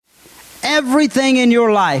everything in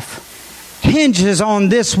your life hinges on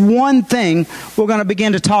this one thing we're going to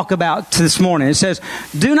begin to talk about this morning. It says,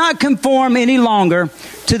 do not conform any longer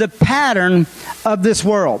to the pattern of this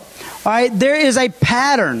world. All right, there is a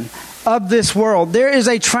pattern of this world. There is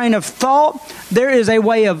a train of thought. There is a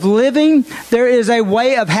way of living. There is a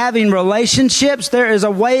way of having relationships. There is a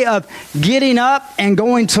way of getting up and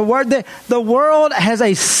going to work. The world has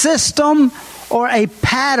a system or a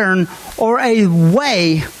pattern or a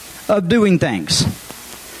way of doing things.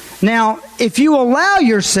 Now, if you allow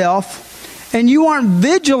yourself and you aren't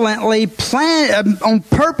vigilantly on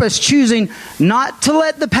purpose choosing not to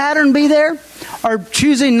let the pattern be there, or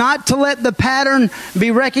choosing not to let the pattern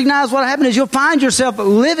be recognized, what happens is you'll find yourself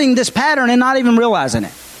living this pattern and not even realizing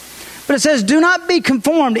it. But it says, do not be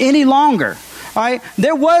conformed any longer. All right?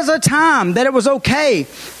 There was a time that it was okay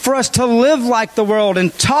for us to live like the world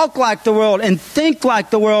and talk like the world and think like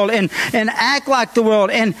the world and act like the world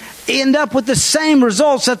and end up with the same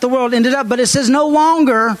results that the world ended up. But it says no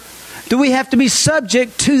longer do we have to be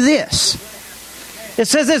subject to this. It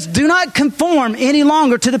says this, do not conform any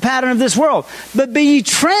longer to the pattern of this world, but be ye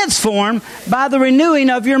transformed by the renewing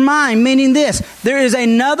of your mind. Meaning this, there is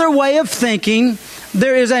another way of thinking.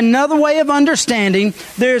 There is another way of understanding.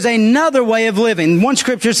 There is another way of living. One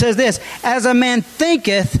scripture says this, as a man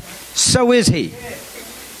thinketh, so is he.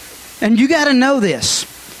 And you got to know this.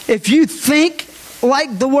 If you think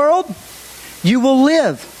like the world, you will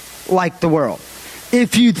live like the world.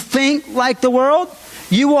 If you think like the world,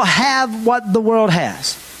 you will have what the world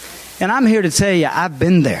has. And I'm here to tell you, I've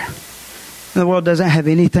been there. The world doesn't have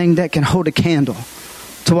anything that can hold a candle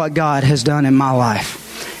to what God has done in my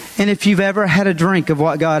life. And if you've ever had a drink of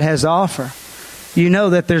what God has to offer, you know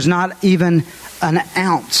that there's not even an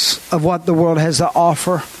ounce of what the world has to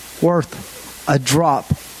offer worth a drop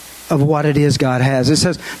of what it is God has. It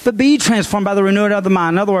says, but be transformed by the renewing of the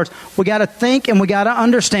mind. In other words, we got to think and we got to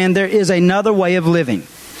understand there is another way of living.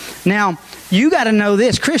 Now, you got to know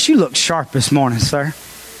this. Chris, you look sharp this morning, sir.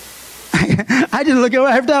 I just look over,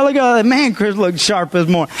 after I look at man, Chris looked sharp this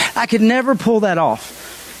morning. I could never pull that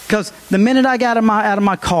off. Because the minute I got out of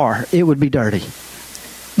my car, it would be dirty.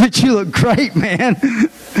 But you look great, man.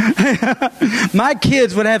 My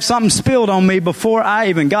kids would have something spilled on me before I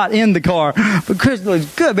even got in the car. But Chris looks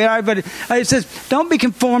good, man. All right, but it says, don't be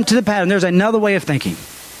conformed to the pattern. There's another way of thinking.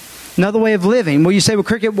 Another way of living. Well, you say, well,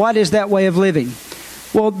 Cricket, what is that way of living?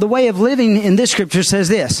 Well, the way of living in this scripture says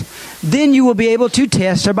this. Then you will be able to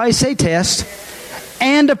test, everybody say test,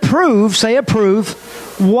 and approve, say approve,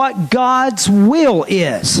 what God's will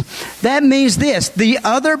is. That means this. The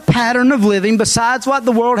other pattern of living besides what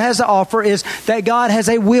the world has to offer is that God has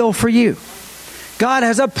a will for you. God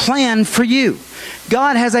has a plan for you.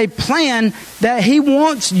 God has a plan that He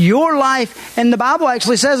wants your life. And the Bible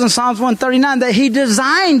actually says in Psalms 139 that He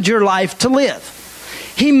designed your life to live.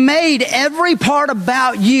 He made every part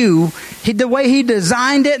about you, the way He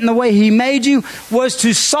designed it and the way He made you was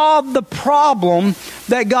to solve the problem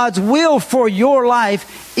that God's will for your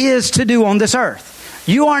life is to do on this earth.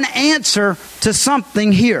 You are an answer to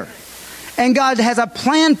something here. And God has a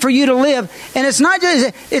plan for you to live. And it's not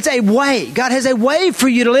just, it's a way. God has a way for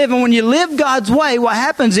you to live. And when you live God's way, what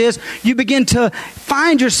happens is you begin to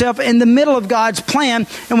find yourself in the middle of God's plan.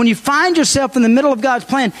 And when you find yourself in the middle of God's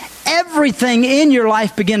plan, everything in your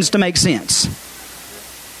life begins to make sense.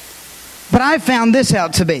 But I found this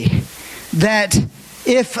out to be that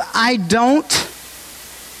if I don't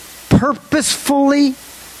purposefully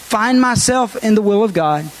find myself in the will of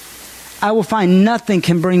God, I will find nothing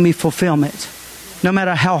can bring me fulfillment. No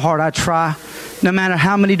matter how hard I try, no matter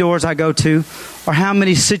how many doors I go to, or how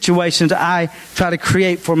many situations I try to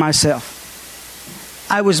create for myself.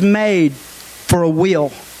 I was made for a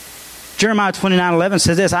will. Jeremiah 29:11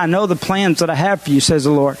 says this, I know the plans that I have for you, says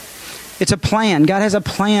the Lord. It's a plan. God has a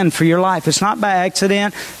plan for your life. It's not by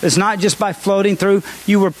accident. It's not just by floating through.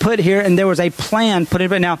 You were put here and there was a plan put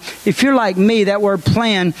in. Now, if you're like me, that word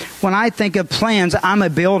plan, when I think of plans, I'm a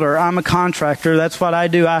builder. I'm a contractor. That's what I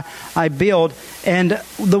do. I build. And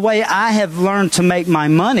the way I have learned to make my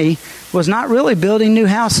money was not really building new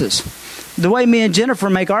houses. The way me and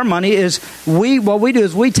Jennifer make our money is what we do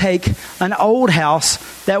is we take an old house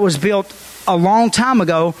that was built a long time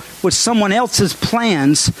ago with someone else's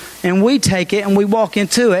plans, and we take it and we walk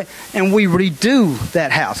into it and we redo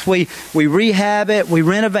that house. We rehab it, we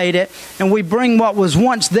renovate it, and we bring what was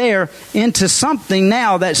once there into something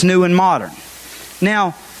now that's new and modern.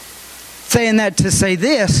 Now, saying that to say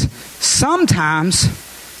this, sometimes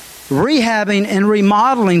rehabbing and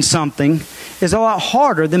remodeling something is a lot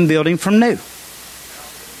harder than building from new.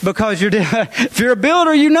 Because if you're a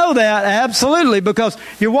builder, you know that, absolutely, because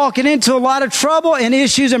you're walking into a lot of trouble and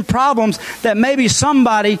issues and problems that maybe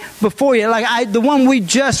somebody before you, like the one we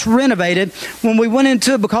just renovated, when we went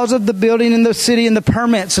into it because of the building in the city and the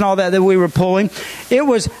permits and all that we were pulling,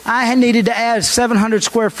 I had needed to add 700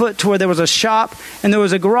 square foot to where there was a shop and there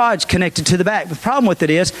was a garage connected to the back. The problem with it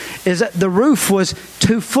is that the roof was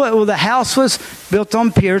 2 foot. Well, the house was built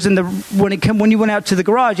on piers, and when you went out to the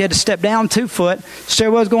garage, you had to step down 2 foot,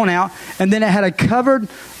 stairwells going out, and then it had a covered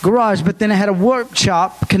garage, but then it had a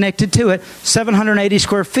workshop connected to it. 780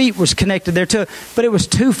 square feet was connected there to it, but it was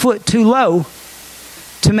 2 foot too low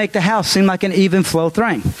to make the house seem like an even flow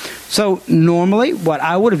thing. So normally what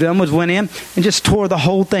I would have done was went in and just tore the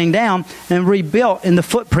whole thing down and rebuilt in the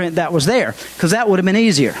footprint that was there, because that would have been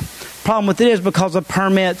easier. Problem with it is, because of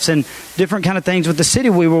permits and different kind of things with the city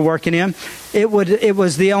we were working in, it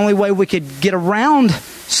was the only way we could get around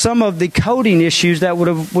some of the coding issues that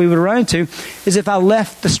we would run into, is if I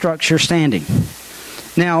left the structure standing.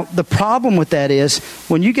 Now, the problem with that is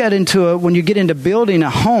when you get into building a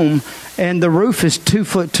home and the roof is 2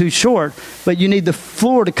 foot too short, but you need the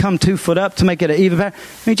floor to come 2 foot up to make it an even pattern,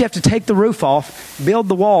 it means you have to take the roof off, build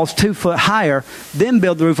the walls 2 foot higher, then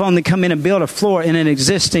build the roof on, then come in and build a floor in an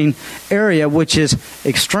existing area, which is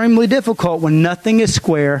extremely difficult when nothing is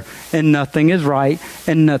square and nothing is right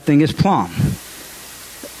and nothing is plumb.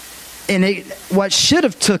 And what should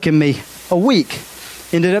have taken me a week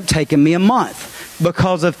ended up taking me a month,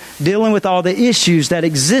 because of dealing with all the issues that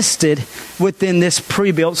existed within this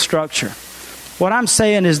pre-built structure. What I'm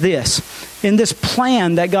saying is this: in this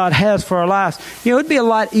plan that God has for our lives, it would be a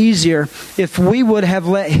lot easier if we would have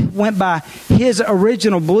went by His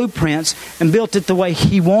original blueprints and built it the way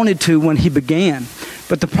He wanted to when He began.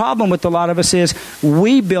 But the problem with a lot of us is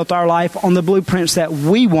we built our life on the blueprints that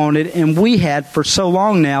we wanted and we had for so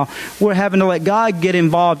long now, we're having to let God get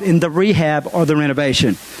involved in the rehab or the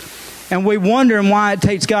renovation. And we're wondering why it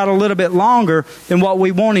takes God a little bit longer than what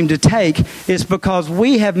we want Him to take. It's because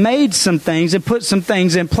we have made some things and put some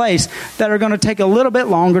things in place that are going to take a little bit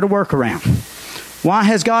longer to work around. Why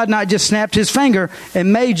has God not just snapped His finger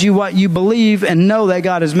and made you what you believe and know that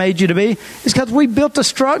God has made you to be? It's because we built a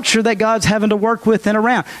structure that God's having to work with and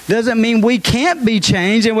around. Doesn't mean we can't be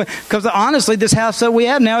changed. Because honestly, this house that we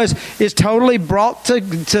have now is totally brought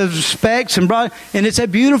to specs and it's a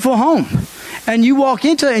beautiful home. And you walk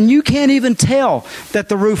into it and you can't even tell that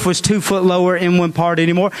the roof was 2 foot lower in one part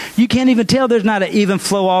anymore. You can't even tell there's not an even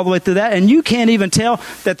flow all the way through that. And you can't even tell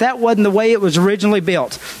that wasn't the way it was originally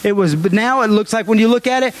built. But now it looks like, when you look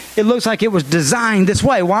at it, it looks like it was designed this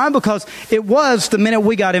way. Why? Because it was the minute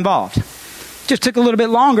we got involved. It just took a little bit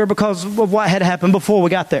longer because of what had happened before we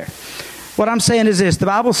got there. What I'm saying is this: the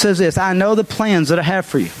Bible says this: I know the plans that I have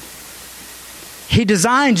for you. He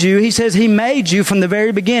designed you. He says He made you from the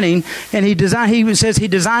very beginning. And He says He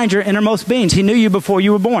designed your innermost beings. He knew you before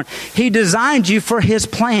you were born. He designed you for His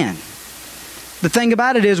plan. The thing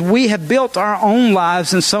about it is, we have built our own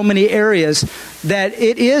lives in so many areas that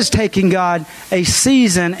it is taking God a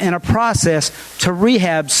season and a process to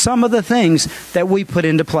rehab some of the things that we put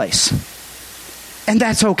into place. And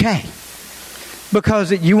that's okay.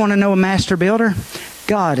 Because you want to know a master builder?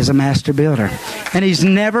 God is a master builder. And He's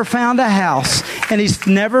never found a house and He's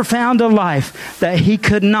never found a life that He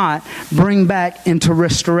could not bring back into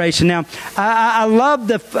restoration. Now, I love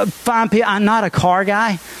the fine people. I'm not a car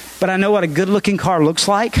guy, but I know what a good-looking car looks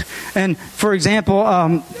like. And, for example,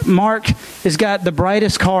 Mark has got the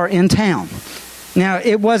brightest car in town. Now,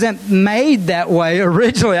 it wasn't made that way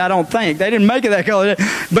originally, I don't think. They didn't make it that color.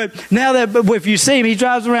 But now that, if you see him, he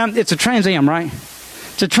drives around, it's a Trans Am, right?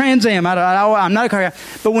 It's a Trans Am. I'm not a car guy.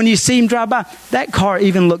 But when you see him drive by, that car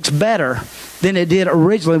even looks better than it did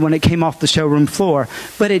originally when it came off the showroom floor.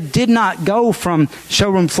 But it did not go from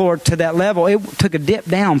showroom floor to that level. It took a dip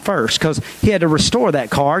down first because he had to restore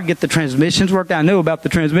that car, get the transmissions worked out. I knew about the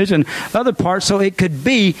transmission, other parts, so it could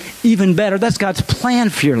be even better. That's God's plan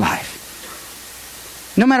for your life.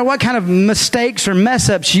 No matter what kind of mistakes or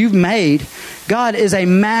mess-ups you've made, God is a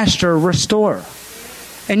master restorer.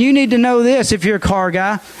 And you need to know this: if you're a car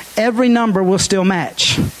guy, every number will still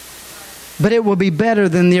match. But it will be better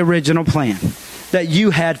than the original plan that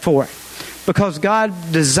you had for it. Because God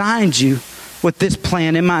designed you with this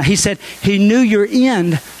plan in mind. He said He knew your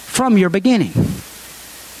end from your beginning.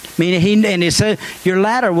 Meaning He said your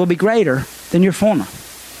latter will be greater than your former.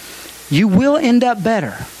 You will end up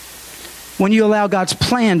better when you allow God's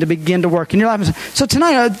plan to begin to work in your life. So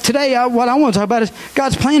today, what I want to talk about is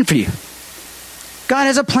God's plan for you. God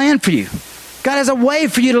has a plan for you. God has a way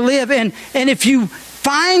for you to live. And if you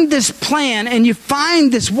find this plan and you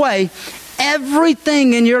find this way,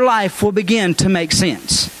 everything in your life will begin to make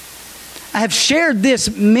sense. I have shared this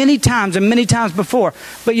many times and many times before.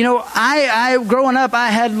 But I growing up, I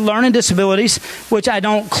had learning disabilities, which I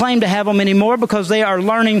don't claim to have them anymore because they are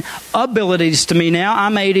learning abilities to me now.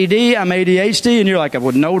 I'm ADD, I'm ADHD, and you're like,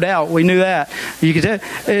 well, no doubt, we knew that. You could tell.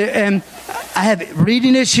 And I have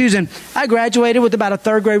reading issues, and I graduated with about a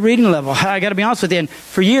third grade reading level. I got to be honest with you. And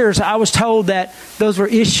for years, I was told that those were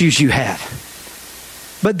issues you have.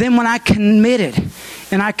 But then when I committed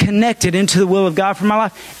and I connected into the will of God for my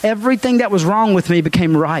life, everything that was wrong with me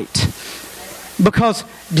became right. Because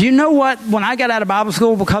do you know what? When I got out of Bible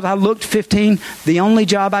school, because I looked 15, the only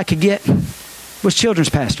job I could get was children's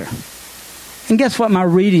pastor. And guess what my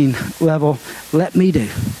reading level let me do?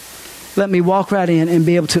 Let me walk right in and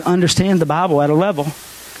be able to understand the Bible at a level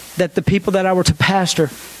that the people that I were to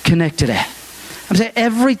pastor connected at. I'm saying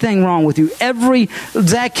everything wrong with you.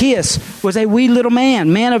 Zacchaeus was a wee little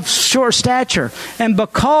man of short stature. And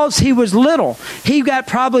because he was little, he got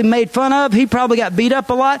probably made fun of. He probably got beat up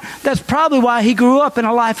a lot. That's probably why he grew up in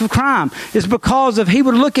a life of crime. It's because he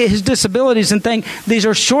would look at his disabilities and think these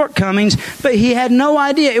are shortcomings, but he had no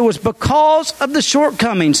idea it was because of the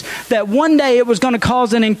shortcomings that one day it was going to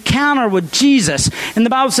cause an encounter with Jesus. And the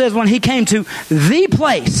Bible says when he came to the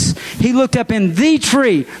place, he looked up in the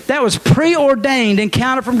tree. That was preordained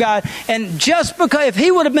encounter from God. And just because if he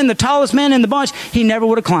would have been the tallest man in the bunch, he never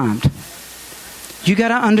would have climbed. You got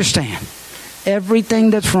to understand, everything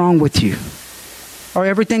that's wrong with you, or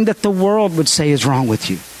everything that the world would say is wrong with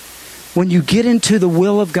you, when you get into the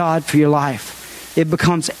will of God for your life, it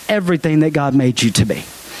becomes everything that God made you to be.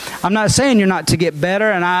 I'm not saying you're not to get better,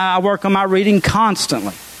 and I work on my reading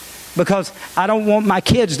constantly. Because I don't want my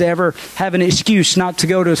kids to ever have an excuse not to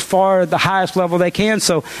go to as far the highest level they can.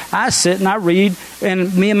 So I sit and I read,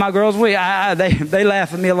 and me and my girls, they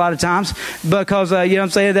laugh at me a lot of times because,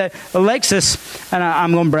 that Alexis, and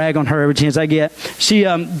I'm going to brag on her every chance I get, she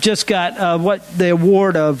just got the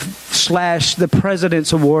award of / the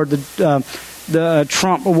President's Award, the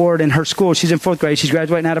Trump Award in her school. She's in 4th grade. She's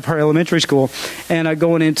graduating out of her elementary school and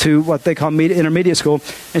going into what they call intermediate school.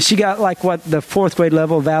 And she got the 4th grade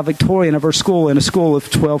level valedictorian of her school in a school of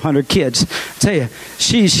 1,200 kids. I tell you,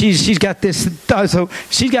 she's got this. So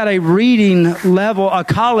she's got a reading level, a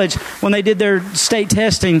college. When they did their state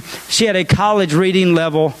testing, she had a college reading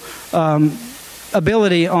level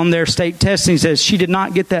ability on their state testing. Says she did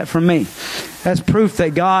not get that from me. That's proof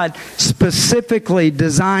that God specifically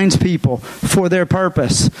designs people for their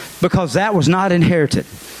purpose, because that was not inherited.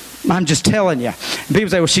 I'm just telling you. And people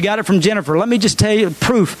say, well, she got it from Jennifer. Let me just tell you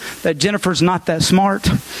proof that Jennifer's not that smart.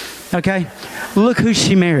 Okay? Look who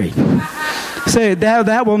she married. Say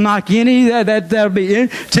that will knock any, that'll be,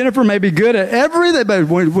 Jennifer may be good at everything, but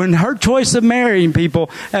when her choice of marrying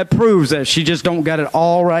people, that proves that she just don't got it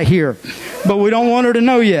all right here. But we don't want her to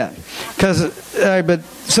know yet.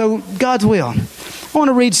 So God's will. I want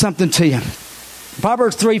to read something to you.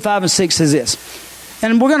 Proverbs 3, 5, and 6 says this.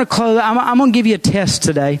 And we're going to close. I'm going to give you a test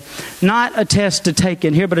today. Not a test to take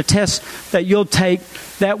in here, but a test that you'll take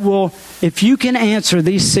that will, if you can answer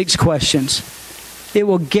these 6 questions, it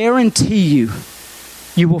will guarantee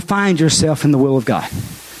you will find yourself in the will of God.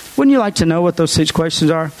 Wouldn't you like to know what those 6 questions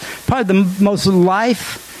are? Probably the most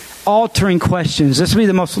life-altering questions. This will be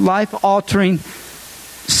the most life-altering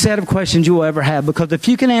set of questions you will ever have. Because if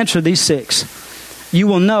you can answer these 6, you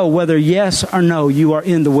will know whether yes or no you are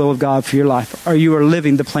in the will of God for your life, or you are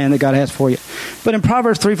living the plan that God has for you. But in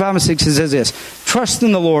Proverbs 3, 5, and 6 it says this: trust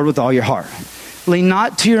in the Lord with all your heart. Lean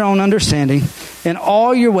not to your own understanding. In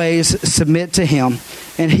all your ways submit to Him,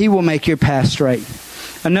 and He will make your path straight.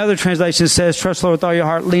 Another translation says, trust the Lord with all your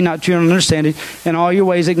heart. Lean not to your own understanding. In all your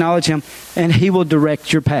ways acknowledge Him, and He will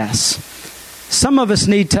direct your paths. Some of us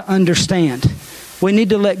need to understand. We need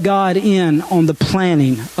to let God in on the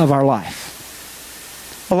planning of our life.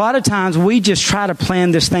 A lot of times we just try to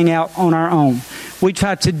plan this thing out on our own. We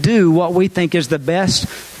try to do what we think is the best.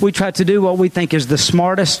 We try to do what we think is the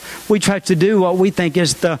smartest. We try to do what we think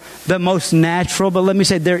is the most natural. But let me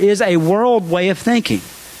say, there is a world way of thinking.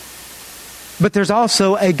 But there's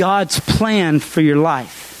also a God's plan for your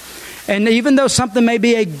life. And even though something may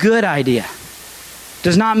be a good idea,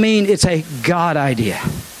 does not mean it's a God idea.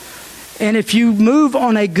 And if you move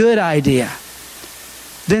on a good idea,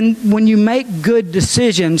 then when you make good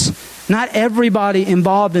decisions, not everybody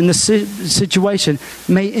involved in the situation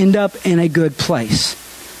may end up in a good place.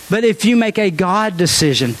 But if you make a God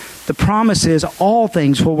decision, the promise is all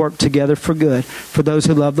things will work together for good for those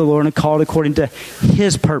who love the Lord and are called according to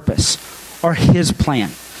His purpose or His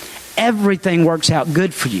plan. Everything works out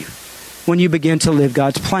good for you when you begin to live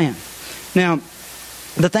God's plan. Now,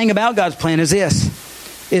 the thing about God's plan is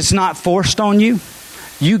this. It's not forced on you.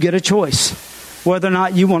 You get a choice whether or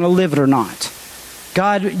not you want to live it or not.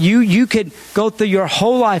 God, you could go through your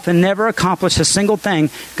whole life and never accomplish a single thing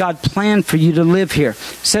God planned for you to live here. It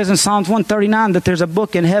says in Psalms 139 that there's a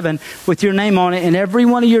book in heaven with your name on it, and every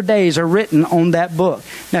one of your days are written on that book.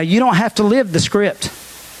 Now, you don't have to live the script.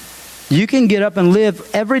 You can get up and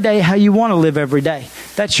live every day how you want to live every day.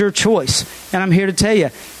 That's your choice. And I'm here to tell you,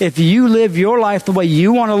 if you live your life the way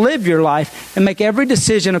you want to live your life and make every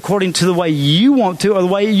decision according to the way you want to or the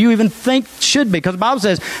way you even think should be. Because the Bible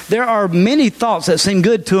says there are many thoughts that seem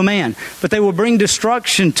good to a man, but they will bring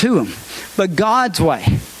destruction to him. But God's way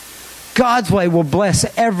will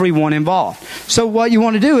bless everyone involved. So what you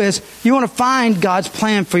want to do is you want to find God's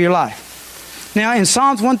plan for your life. Now, in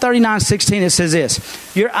Psalms 139:16, it says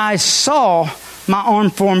this: your eyes saw my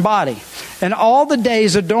unformed body, and all the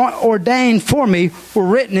days ordained for me were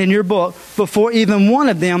written in your book before even one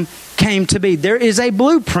of them came to be. There is a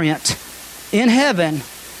blueprint in heaven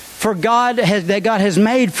for that God has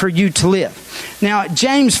made for you to live. Now,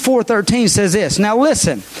 James 4:13 says this: now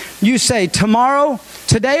listen, you say,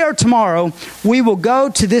 today or tomorrow, we will go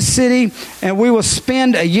to this city and we will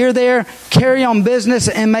spend a year there, carry on business,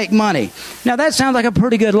 and make money. Now, that sounds like a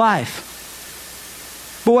pretty good life.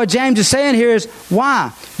 But what James is saying here is,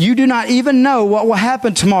 why? You do not even know what will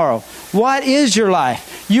happen tomorrow. What is your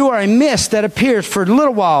life? You are a mist that appears for a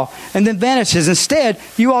little while and then vanishes. Instead,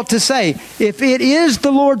 you ought to say, if it is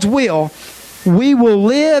the Lord's will, we will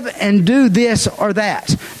live and do this or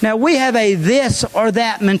that. Now, we have a this or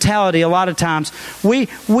that mentality a lot of times. We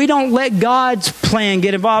don't let God's plan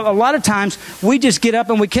get involved. A lot of times, we just get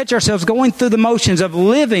up and we catch ourselves going through the motions of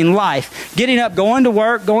living life. Getting up, going to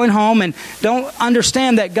work, going home, and don't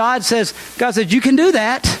understand that God says, you can do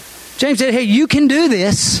that. James said, hey, you can do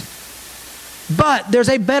this, but there's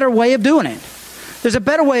a better way of doing it. There's a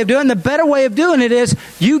better way of doing it. The better way of doing it is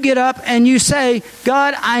you get up and you say,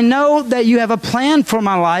 God, I know that you have a plan for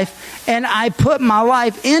my life, and I put my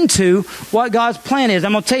life into what God's plan is.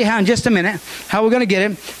 I'm going to tell you how in just a minute, how we're going to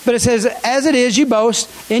get it. But it says, as it is, you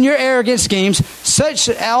boast in your arrogant schemes.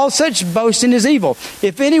 All such boasting is evil.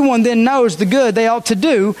 If anyone then knows the good they ought to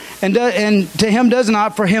do, and to him does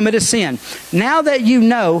not, for him it is sin. Now that you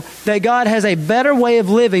know that God has a better way of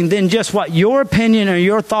living than just what your opinion or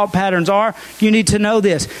your thought patterns are, you need to know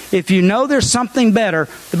this. If you know there's something better,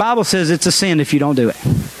 the Bible says it's a sin if you don't do it.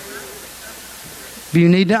 You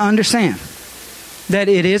need to understand that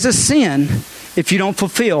it is a sin if you don't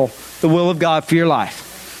fulfill the will of God for your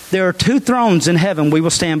life. There are two thrones in heaven we will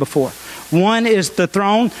stand before. One is the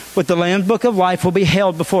throne with the Lamb's Book of Life will be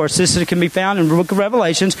held before us. This can be found in the book of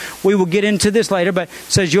Revelations. We will get into this later, but it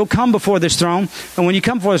says you'll come before this throne. And when you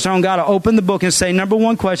come before this throne, God will open the book and say, number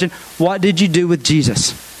one question, what did you do with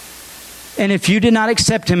Jesus? And if you did not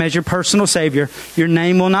accept him as your personal Savior, your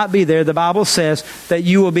name will not be there. The Bible says that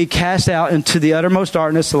you will be cast out into the uttermost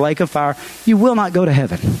darkness, the lake of fire. You will not go to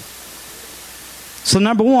heaven. So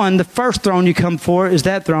number one, the first throne you come for is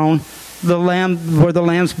that throne, where the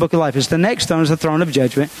Lamb's Book of Life is. The next throne is the throne of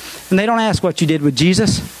judgment. And they don't ask what you did with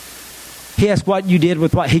Jesus. He asks what you did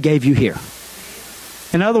with what he gave you here.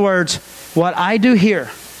 In other words, what I do here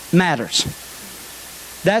matters.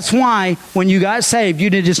 That's why when you got saved,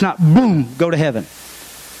 you didn't just not, boom, go to heaven.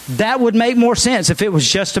 That would make more sense if it was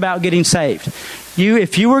just about getting saved.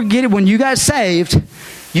 When you got saved,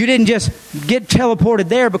 you didn't just get teleported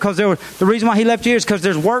there because the reason why he left you here is because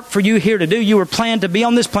there's work for you here to do. You were planned to be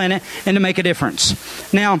on this planet and to make a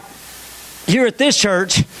difference. Now, here at this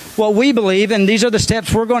church, what we believe, and these are the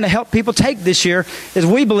steps we're going to help people take this year, is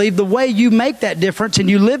we believe the way you make that difference and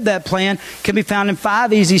you live that plan can be found in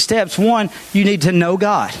 5 easy steps. 1, you need to know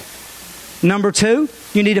God. Number 2,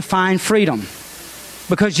 you need to find freedom.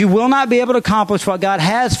 Because you will not be able to accomplish what God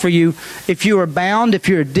has for you if you are bound, if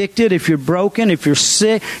you're addicted, if you're broken, if you're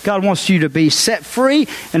sick. God wants you to be set free.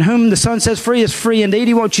 And whom the Son sets free is free indeed.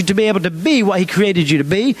 He wants you to be able to be what he created you to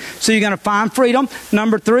be. So you're going to find freedom.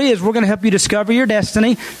 Number 3 is we're going to help you discover your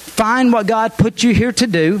destiny. Find what God put you here to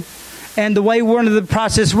do. And the way we're into the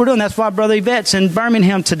process we're doing, that's why Brother Yvette's in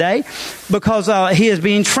Birmingham today, because he is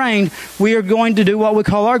being trained. We are going to do what we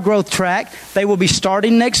call our growth track. They will be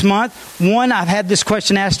starting next month. I've had this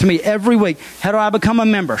question asked to me every week. How do I become a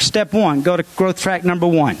member? Step 1, go to growth track number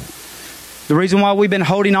 1. The reason why we've been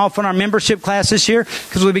holding off on our membership class this year,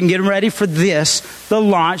 because we've been getting ready for the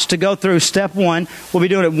launch, to go through step 1. We'll be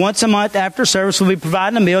doing it once a month after service. We'll be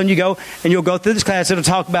providing a meal, and you'll go through this class. It'll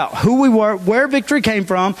talk about who we were, where victory came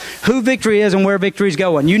from, who victory is, and where victory is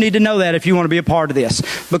going. You need to know that if you want to be a part of this.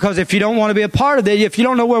 Because if you don't want to be a part of it, if you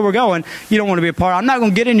don't know where we're going, you don't want to be a part. I'm not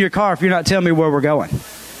going to get in your car if you're not telling me where we're going.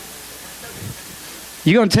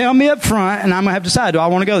 You're going to tell me up front, and I'm going to have to decide, do I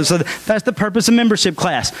want to go? So that's the purpose of membership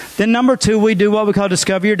class. Then number 2, we do what we call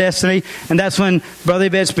Discover Your Destiny, and that's when Brother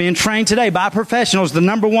Yvette's being trained today by professionals. The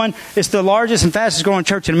number 1, it's the largest and fastest growing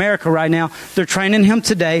church in America right now. They're training him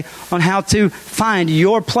today on how to find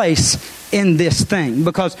your place in this thing,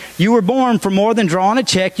 because you were born for more than drawing a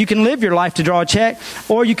check. You can live your life to draw a check,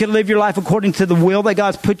 or you can live your life according to the will that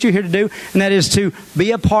God's put you here to do, and that is to be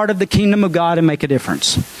a part of the kingdom of God and make a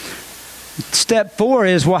difference. Step 4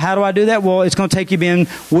 is, well, how do I do that? Well, it's going to take you being,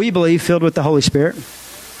 we believe, filled with the Holy Spirit.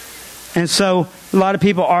 And so a lot of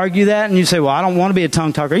people argue that, and you say, well, I don't want to be a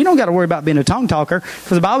tongue talker. You don't got to worry about being a tongue talker,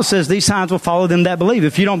 because the Bible says these signs will follow them that believe.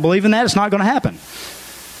 If you don't believe in that, it's not going to happen.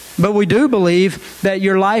 But we do believe that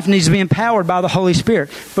your life needs to be empowered by the Holy Spirit,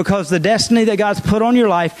 because the destiny that God's put on your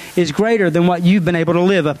life is greater than what you've been able to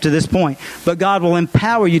live up to this point. But God will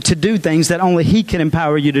empower you to do things that only He can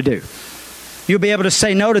empower you to do. You'll be able to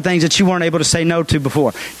say no to things that you weren't able to say no to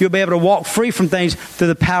before. You'll be able to walk free from things through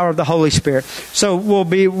the power of the Holy Spirit. So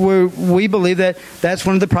we believe that that's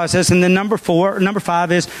one of the process. And then number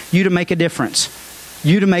 5 is you to make a difference.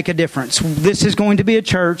 You to make a difference. This is going to be a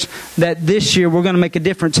church that this year we're going to make a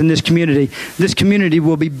difference in this community. This community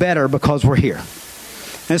will be better because we're here.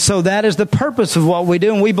 And so that is the purpose of what we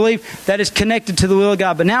do, and we believe that is connected to the will of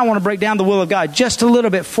God. But now I want to break down the will of God just a little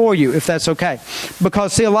bit for you, if that's okay.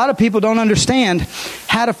 Because, see, a lot of people don't understand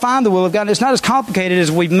how to find the will of God. It's not as complicated as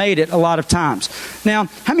we've made it a lot of times. Now,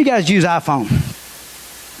 how many of you guys use iPhone?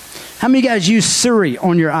 How many of you guys use Siri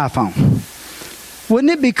on your iPhone?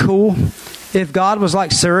 Wouldn't it be cool if God was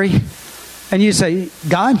like Siri, and you say,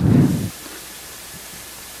 God,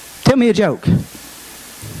 tell me a joke.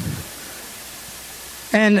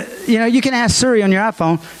 And, you can ask Siri on your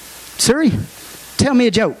iPhone, Siri, tell me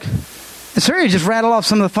a joke. And Siri just rattle off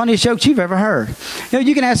some of the funniest jokes you've ever heard.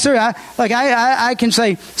 You can ask Siri, I can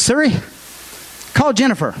say, Siri, call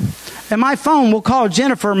Jennifer. And my phone will call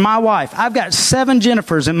Jennifer my wife. I've got 7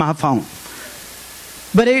 Jennifers in my phone.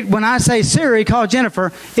 But when I say, Siri, call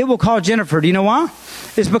Jennifer, it will call Jennifer. Do you know why?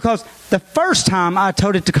 It's because the first time I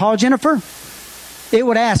told it to call Jennifer, it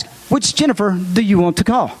would ask, which Jennifer do you want to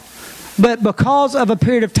call? But because of a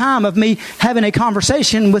period of time of me having a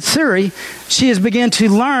conversation with Siri, she has begun to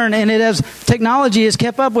learn, and as technology has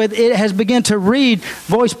kept up with, it has begun to read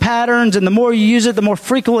voice patterns, and the more you use it, the more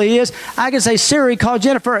frequently it is. I can say, Siri, call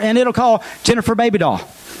Jennifer, and it'll call Jennifer Baby Doll.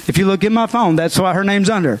 If you look at my phone, that's what her name's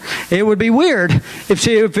under. It would be weird if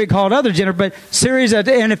it called other Jennifer, but Siri's,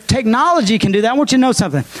 and if technology can do that, I want you to know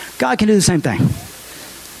something. God can do the same thing.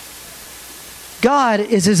 God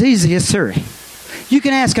is as easy as Siri. You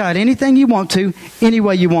can ask God anything you want to, any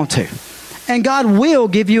way you want to. And God will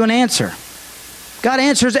give you an answer. God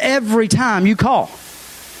answers every time you call.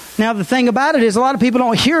 Now, the thing about it is a lot of people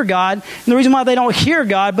don't hear God. And the reason why they don't hear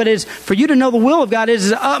God, but is for you to know the will of God,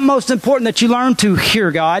 is utmost important that you learn to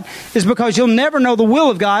hear God, is because you'll never know the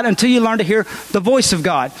will of God until you learn to hear the voice of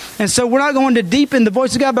God. And so we're not going to deep in the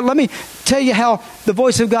voice of God, but let me tell you how the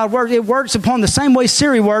voice of God works. It works upon the same way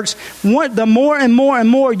Siri works. The more and more and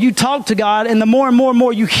more you talk to God, and the more and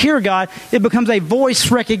more you hear God, it becomes a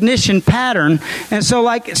voice recognition pattern. And so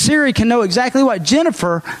like Siri can know exactly what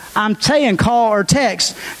Jennifer I'm saying, call or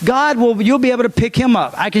text, you'll be able to pick him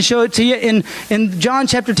up. I can show it to you in John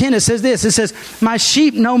chapter 10. It says this. It says, my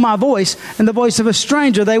sheep know my voice, and the voice of a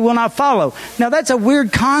stranger they will not follow. Now that's a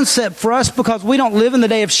weird concept for us because we don't live in the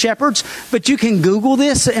day of shepherds, but you can Google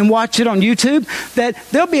this and watch it on YouTube, that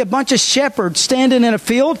there'll be a bunch of shepherds standing in a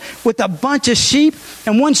field with a bunch of sheep,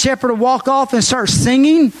 and one shepherd will walk off and start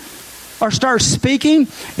singing or start speaking,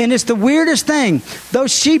 and it's the weirdest thing.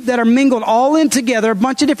 Those sheep that are mingled all in together, a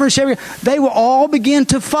bunch of different shepherds, they will all begin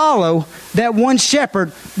to follow that one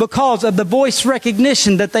shepherd because of the voice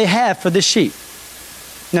recognition that they have for the sheep.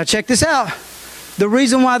 Now check this out. The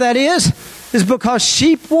reason why that is because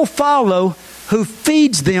sheep will follow who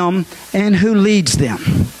feeds them and who leads them.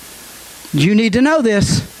 You need to know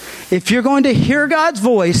this. If you're going to hear God's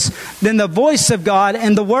voice, then the voice of God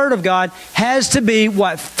and the Word of God has to be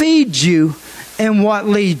what feeds you and what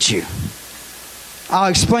leads you. I'll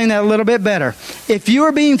explain that a little bit better. If you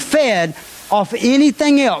are being fed off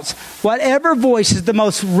anything else, whatever voice is the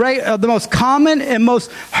most common and most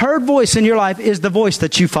heard voice in your life is the voice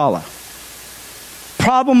that you follow.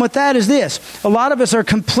 Problem with that is this. A lot of us are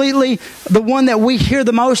completely, the one that we hear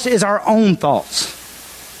the most is our own thoughts.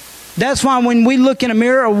 That's why when we look in a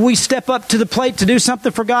mirror or we step up to the plate to do something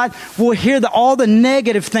for God, we'll hear all the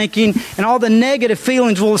negative thinking and all the negative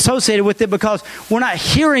feelings we'll associate with it because we're not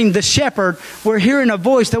hearing the shepherd. We're hearing a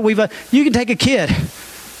voice that you can take a kid,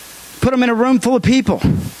 put them in a room full of people,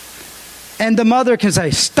 and the mother can say,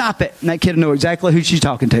 stop it. And that kid will know exactly who she's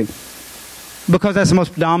talking to. because that's the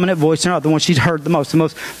most dominant voice in her life, the one she's heard the most,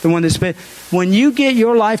 the one that's been. When you get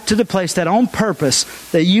your life to the place that on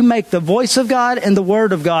purpose, that you make the voice of God and the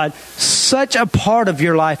Word of God such a part of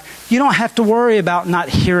your life, you don't have to worry about not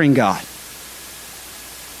hearing God.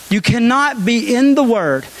 You cannot be in the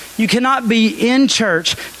Word. You cannot be in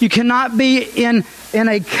church. You cannot be in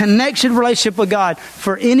a connection relationship with God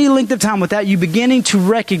for any length of time without you beginning to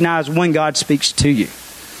recognize when God speaks to you.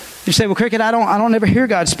 You say, well, Cricket, I don't ever hear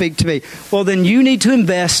God speak to me. Well, then you need to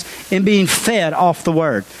invest in being fed off the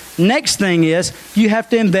Word. Next thing is you have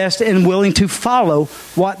to invest in willing to follow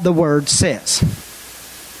what the Word says.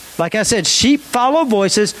 Like I said, sheep follow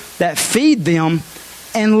voices that feed them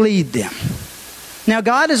and lead them. Now,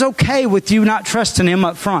 God is okay with you not trusting Him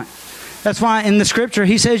up front. That's why in the Scripture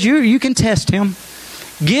He says you can test Him.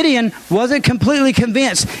 Gideon wasn't completely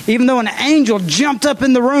convinced, even though an angel jumped up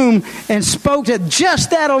in the room and spoke to it.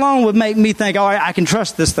 Just that alone would make me think, all right, I can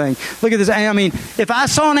trust this thing. Look at this. I mean, if I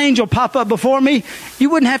saw an angel pop up before me,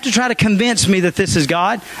 you wouldn't have to try to convince me that this is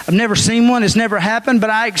God. I've never seen one. It's never happened.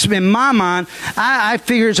 But in my mind, I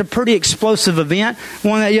figure it's a pretty explosive event.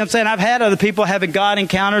 One that, you know what I'm saying? I've had other people having God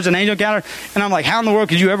encounters and angel encounters, and I'm like, how in the world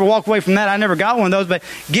could you ever walk away from that? I never got one of those. But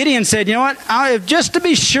Gideon said, you know what? Just to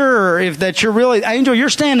be sure that you're really, angel,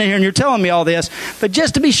 you're standing here and you're telling me all this, but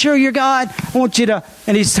just to be sure you're God, I want you to,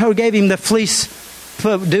 and he gave him the fleece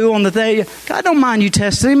dew on the thing. God don't mind you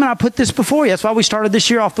testing him, and I put this before you. That's why we started this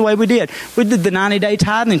year off the way we did. We did the 90-day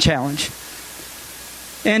tithing challenge.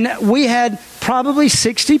 And we had probably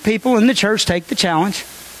 60 people in the church take the challenge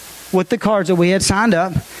with the cards that we had signed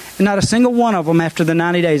up, and not a single one of them after the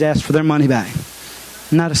 90 days asked for their money back.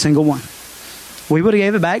 Not a single one. We would have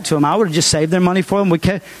gave it back to them. I would have just saved their money for them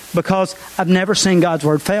because I've never seen God's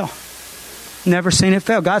Word fail. Never seen it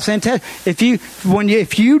fail. God's saying,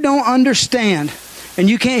 if you don't understand and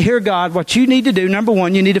you can't hear God, what you need to do, number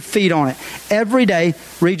one, you need to feed on it. Every day,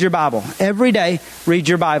 read your Bible. Every day, read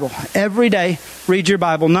your Bible. Every day, read your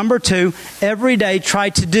Bible. Number two, every day try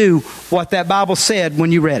to do what that Bible said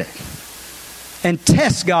when you read it. And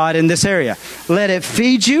test God in this area. Let it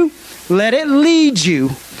feed you. Let it lead you.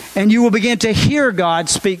 And you will begin to hear God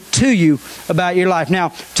speak to you about your life. Now,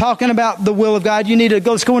 talking about the will of God, you need to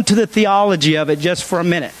let's go into the theology of it just for a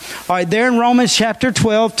minute. All right, there in Romans chapter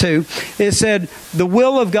 12, 2, it said, the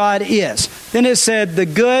will of God is. Then it said, the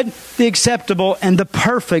good, the acceptable, and the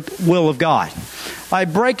perfect will of God. By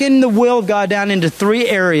breaking the will of God down into three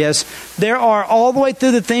areas, there are, all the way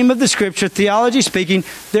through the theme of the Scripture, theology speaking,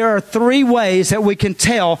 there are three ways that we can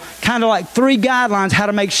tell, kind of like three guidelines, how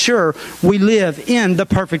to make sure we live in the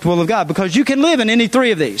perfect will of God. Because you can live in any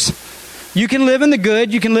three of these. You can live in the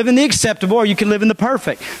good, you can live in the acceptable, or you can live in the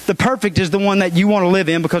perfect. The perfect is the one that you want to live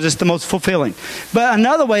in because it's the most fulfilling. But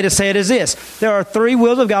another way to say it is this. There are three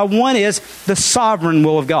wills of God. One is the sovereign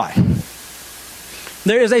will of God.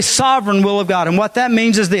 There is a sovereign will of God. And what that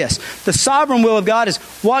means is this. The sovereign will of God is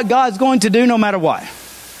what God's going to do no matter what.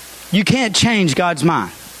 You can't change God's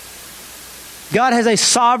mind. God has a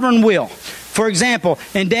sovereign will. For example,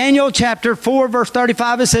 in Daniel chapter 4, verse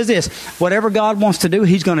 35, it says this. Whatever God wants to do,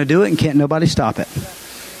 He's going to do it, and can't nobody stop it.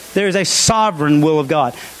 There is a sovereign will of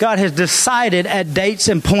God. God has decided at dates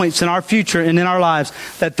and points in our future and in our lives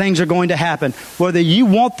that things are going to happen. Whether you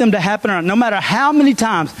want them to happen or not, no matter how many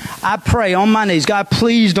times I pray on my knees, God,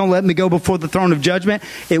 please don't let me go before the throne of judgment.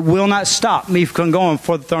 It will not stop me from going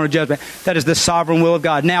before the throne of judgment. That is the sovereign will of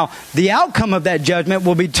God. Now, the outcome of that judgment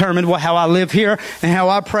will be determined how I live here and how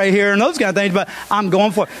I pray here and those kind of things, but I'm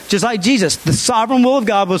going for it. Just like Jesus, the sovereign will of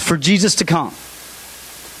God was for Jesus to come.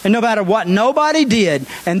 And no matter what nobody did,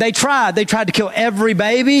 and they tried to kill every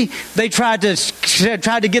baby. They tried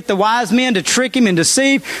to get the wise men to trick him and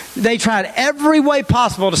deceive. They tried every way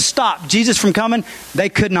possible to stop Jesus from coming. They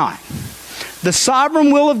could not. The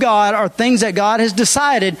sovereign will of God are things that God has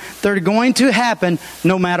decided they're going to happen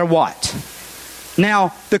no matter what.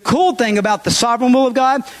 Now, the cool thing about the sovereign will of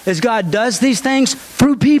God is God does these things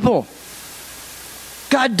through people.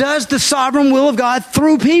 God does the sovereign will of God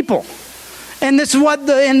through people. And this is what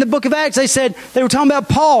in the book of Acts, they were talking about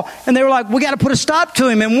Paul, and they were like, we got to put a stop to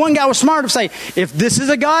him. And one guy was smart to say, if this is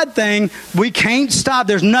a God thing, we can't stop.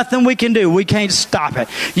 There's nothing we can do. We can't stop it.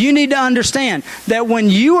 You need to understand that when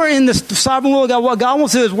you are in the sovereign will of God, what God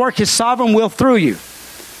wants to do is work His sovereign will through you.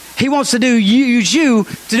 He wants to use you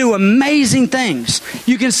to do amazing things.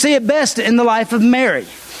 You can see it best in the life of Mary.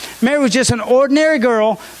 Mary was just an ordinary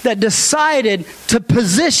girl that decided to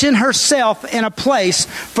position herself in a place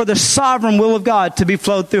for the sovereign will of God to be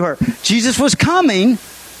flowed through her. Jesus was coming.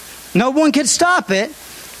 No one could stop it,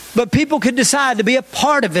 but people could decide to be a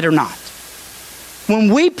part of it or not.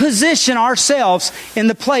 When we position ourselves in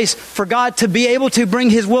the place for God to be able to bring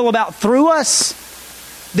His will about through us,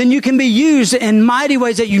 then you can be used in mighty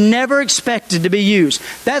ways that you never expected to be used.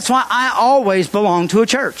 That's why I always belong to a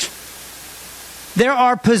church. There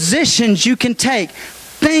are positions you can take,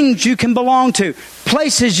 things you can belong to,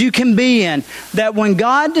 places you can be in, that when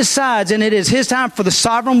God decides, and it is His time for the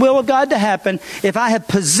sovereign will of God to happen, if I have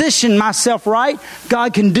positioned myself right,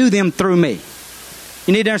 God can do them through me.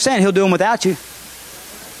 You need to understand, He'll do them without you.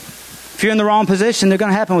 If you're in the wrong position, they're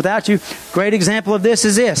going to happen without you. Great example of this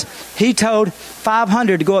is this. He told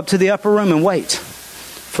 500 to go up to the upper room and wait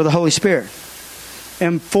for the Holy Spirit.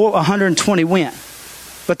 And 120 went.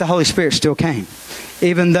 But the Holy Spirit still came.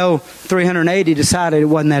 Even though 380 decided it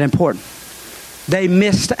wasn't that important. They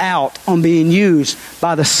missed out on being used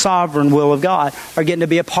by the sovereign will of God, or getting to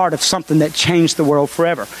be a part of something that changed the world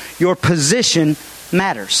forever. Your position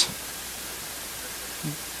matters.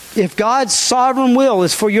 If God's sovereign will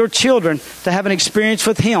is for your children to have an experience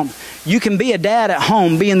with Him, you can be a dad at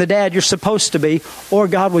home, being the dad you're supposed to be, or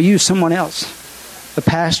God will use someone else. A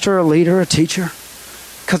pastor, a leader, a teacher.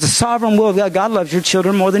 Because the sovereign will of God, God loves your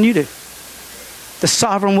children more than you do. The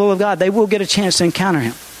sovereign will of God, they will get a chance to encounter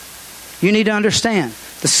Him. You need to understand,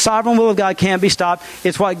 the sovereign will of God can't be stopped.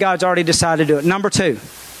 It's what God's already decided to do it. Number 2,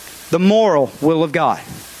 the moral will of God.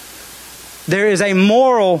 There is a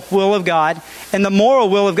moral will of God, and the moral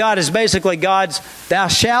will of God is basically God's thou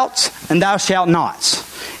shalt and thou shalt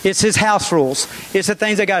nots. It's His house rules. It's the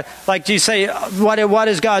things that God, like you say, what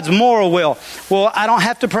is God's moral will? Well, I don't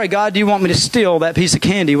have to pray, God, do you want me to steal that piece of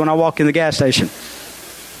candy when I walk in the gas station?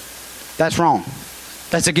 That's wrong.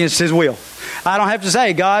 That's against His will. I don't have to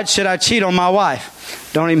say, God, should I cheat on my wife?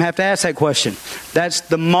 Don't even have to ask that question.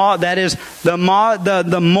 The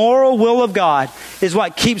moral will of God is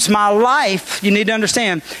what keeps my life, you need to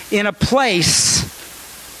understand, in a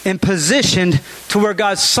place and positioned to where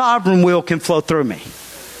God's sovereign will can flow through me.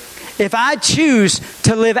 If I choose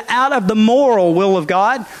to live out of the moral will of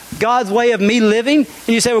God, God's way of me living, and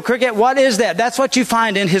you say, well, Cricket, what is that? That's what you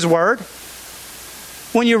find in His Word.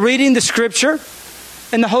 When you're reading the Scripture,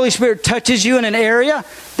 and the Holy Spirit touches you in an area,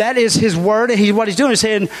 that is His Word. And what He's doing is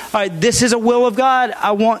saying, all right, this is a will of God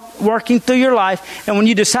I want working through your life. And when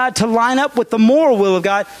you decide to line up with the moral will of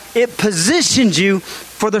God, it positions you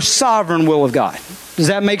for the sovereign will of God. Does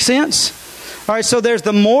that make sense? All right, so there's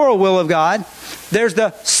the moral will of God. There's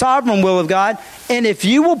the sovereign will of God. And if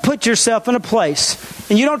you will put yourself in a place,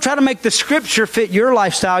 and you don't try to make the Scripture fit your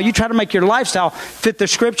lifestyle, you try to make your lifestyle fit the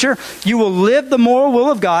Scripture, you will live the moral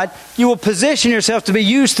will of God, you will position yourself to be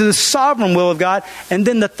used to the sovereign will of God, and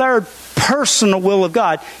then the third, personal will of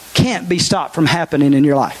God, can't be stopped from happening in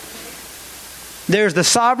your life. There's the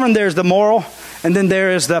sovereign, there's the moral, and then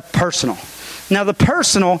there is the personal. Now the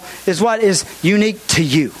personal is what is unique to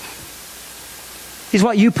you.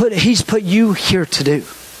 He's put you here to do.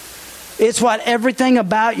 It's what everything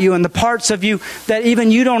about you and the parts of you that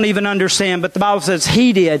even you don't even understand, but the Bible says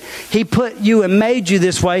He did. He put you and made you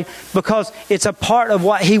this way because it's a part of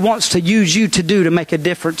what He wants to use you to do to make a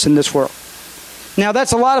difference in this world. Now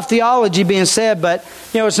that's a lot of theology being said, but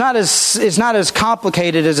it's not as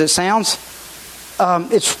complicated as it sounds.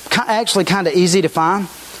 It's actually kind of easy to find.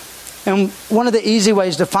 And one of the easy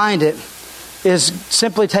ways to find it is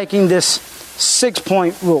simply taking this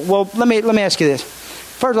 6-point rule. Well, let me ask you this.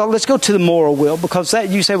 First of all, let's go to the moral will, because that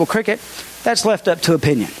you say, well, Cricket, that's left up to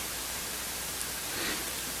opinion.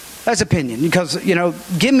 That's opinion, because,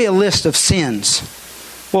 give me a list of sins.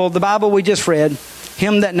 Well, the Bible we just read,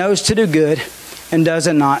 him that knows to do good and does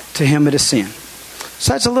it not, to him it is sin.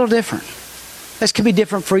 So that's a little different. This could be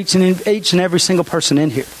different for each and every single person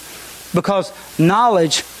in here. Because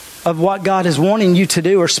knowledge of what God is wanting you to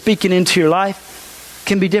do or speaking into your life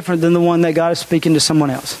can be different than the one that God is speaking to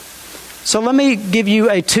someone else. So let me give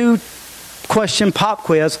you a 2-question pop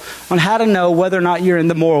quiz on how to know whether or not you're in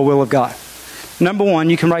the moral will of God. Number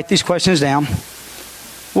 1, you can write these questions down.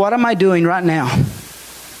 What am I doing right now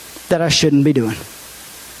that I shouldn't be doing?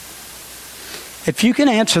 If you can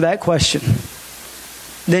answer that question,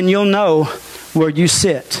 then you'll know where you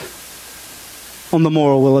sit on the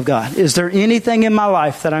moral will of God. Is there anything in my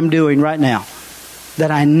life that I'm doing right now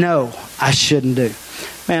that I know I shouldn't do?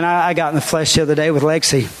 Man, I got in the flesh the other day with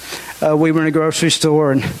Lexi. We were in a grocery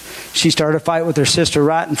store and she started a fight with her sister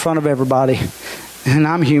right in front of everybody. And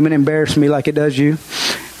I'm human, embarrassed me like it does you.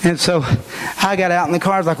 And so I got out in the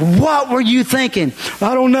car. I was like, what were you thinking?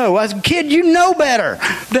 I don't know. I said, kid, you know better.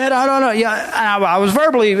 Dad, I don't know. Yeah, I was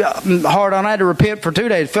verbally hard on. I had to repent for 2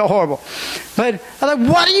 days. It felt horrible. But I was like,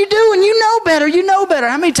 what are you doing? You know better. You know better.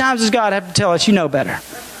 How many times does God have to tell us you know better?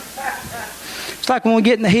 It's like when we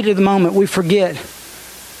get in the heat of the moment, we forget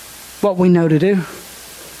what we know to do.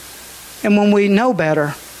 And when we know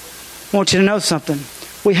better, I want you to know something.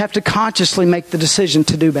 We have to consciously make the decision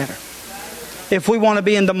to do better. If we want to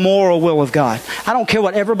be in the moral will of God. I don't care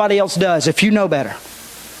what everybody else does. If you know better.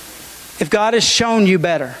 If God has shown you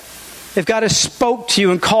better. If God has spoke to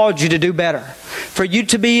you and called you to do better. For you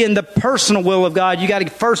to be in the personal will of God, you got to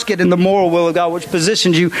first get in the moral will of God, which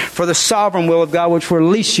positions you for the sovereign will of God, which will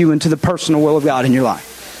release you into the personal will of God in your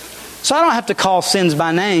life. So I don't have to call sins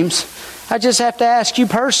by names. I just have to ask you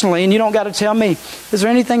personally, and you don't got to tell me, is there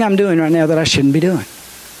anything I'm doing right now that I shouldn't be doing?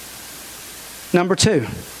 Number 2,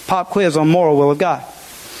 pop quiz on moral will of God.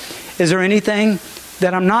 Is there anything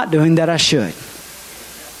that I'm not doing that I should?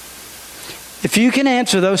 If you can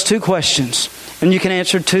answer those 2 questions, and you can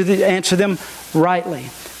answer them rightly,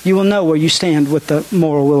 you will know where you stand with the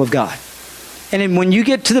moral will of God. And then when you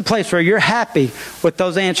get to the place where you're happy with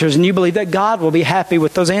those answers, and you believe that God will be happy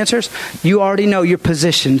with those answers, you already know your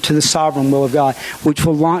position to the sovereign will of God, which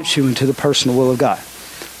will launch you into the personal will of God.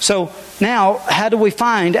 So now, how do we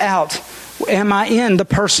find out, am I in the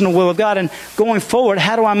personal will of God? And going forward,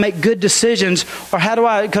 how do I make good decisions? Or how do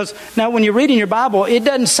I, because now when you're reading your Bible, it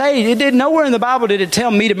doesn't say, nowhere in the Bible did it tell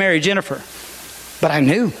me to marry Jennifer. But I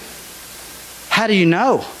knew. How do you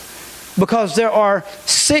know? Because there are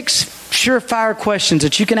 6 surefire questions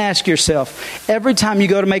that you can ask yourself every time you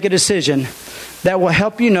go to make a decision that will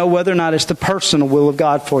help you know whether or not it's the personal will of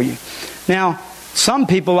God for you. Now, some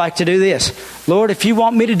people like to do this. Lord, if you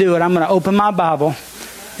want me to do it, I'm going to open my Bible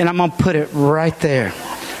and I'm going to put it right there.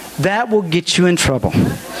 That will get you in trouble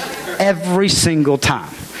every single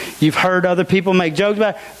time. You've heard other people make jokes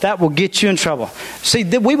about it. That will get you in trouble. See,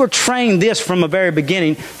 we were trained this from the very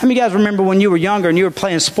beginning. How many of you guys remember when you were younger and you were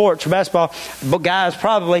playing sports or basketball? But guys,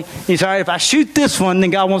 probably, you say, all right, if I shoot this one,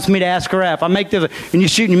 then God wants me to ask her out. If I make this, and you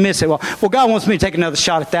shoot and you miss it, well, God wants me to take another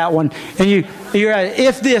shot at that one. And you're at,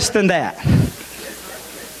 if this, then that.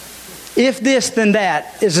 If this, then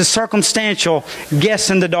that is a circumstantial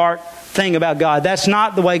guess in the dark thing about God. That's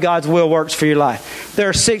not the way God's will works for your life. There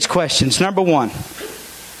are 6 questions. Number 1.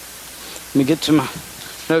 Let me get to my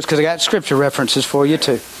notes because I got scripture references for you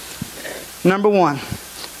too. Number 1,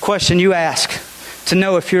 question you ask to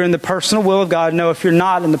know if you're in the personal will of God, know if you're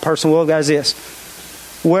not in the personal will of God is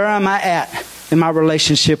this. Where am I at in my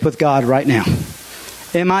relationship with God right now?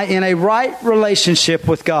 Am I in a right relationship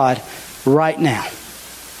with God right now?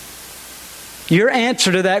 Your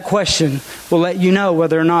answer to that question will let you know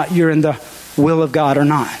whether or not you're in the will of God or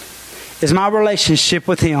not. Is my relationship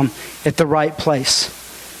with Him at the right place?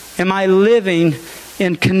 Am I living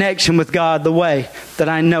in connection with God the way that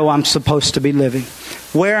I know I'm supposed to be living?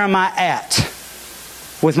 Where am I at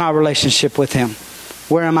with my relationship with Him?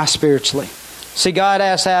 Where am I spiritually? See, God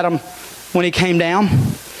asked Adam when He came down.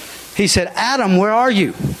 He said, Adam, where are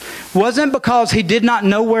you? Wasn't because He did not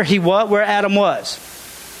know where Adam was.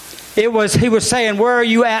 He was saying, where are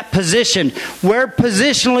you at position? Where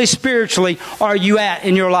positionally, spiritually are you at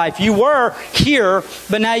in your life? You were here,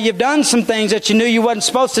 but now you've done some things that you knew you wasn't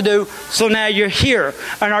supposed to do, so now you're here.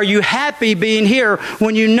 And are you happy being here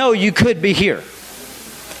when you know you could be here?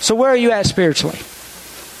 So where are you at spiritually?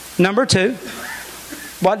 Number 2,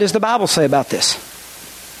 what does the Bible say about this?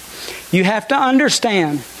 You have to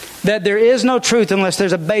understand that there is no truth unless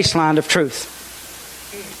there's a baseline of truth.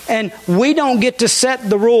 And we don't get to set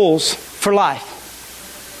the rules for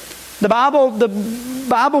life. The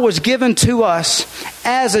Bible was given to us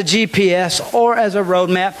as a GPS or as a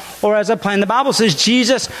roadmap or as a plan. The Bible says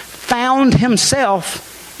Jesus found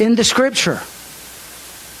Himself in the Scripture.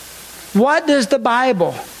 What does the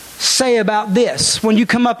Bible say about this? When you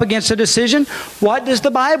come up against a decision, what does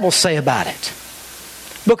the Bible say about it?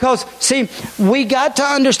 Because, see, we got to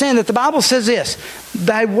understand that the Bible says this.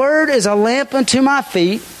 Thy word is a lamp unto my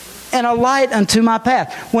feet and a light unto my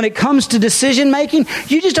path. When it comes to decision making,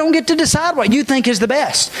 you just don't get to decide what you think is the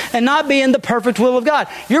best and not be in the perfect will of God.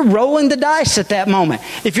 You're rolling the dice at that moment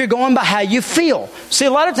if you're going by how you feel. See,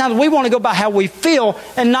 a lot of times we want to go by how we feel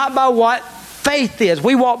and not by what faith is.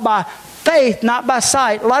 We walk by faith, not by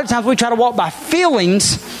sight. A lot of times we try to walk by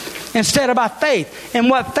feelings instead of by faith. And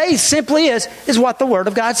what faith simply is what the Word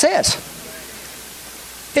of God says.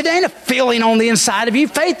 It ain't a feeling on the inside of you.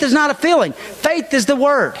 Faith is not a feeling. Faith is the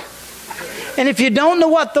Word. And if you don't know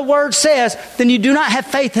what the Word says, then you do not have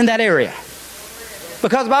faith in that area.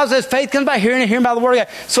 Because the Bible says faith comes by hearing and hearing by the Word of God.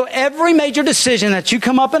 So every major decision that you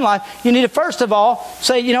come up in life, you need to first of all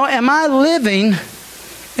say, am I living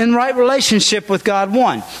in right relationship with God?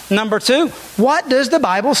 1. Number 2, what does the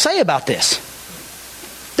Bible say about this?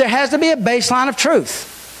 There has to be a baseline of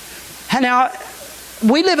truth. And now,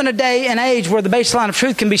 we live in a day and age where the baseline of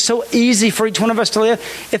truth can be so easy for each one of us to live.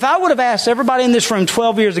 If I would have asked everybody in this room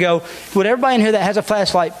 12 years ago, would everybody in here that has a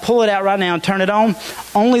flashlight pull it out right now and turn it on?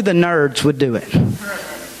 Only the nerds would do it.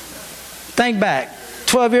 Think back.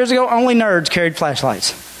 12 years ago, only nerds carried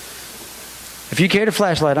flashlights. If you carried a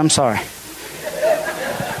flashlight, I'm sorry.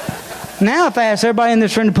 Now, if I ask everybody in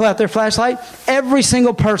this room to pull out their flashlight, every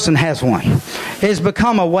single person has one. It has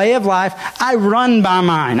become a way of life. I run by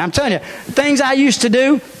mine. I'm telling you, things I used to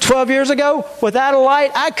do 12 years ago without a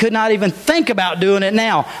light, I could not even think about doing it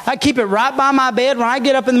now. I keep it right by my bed when I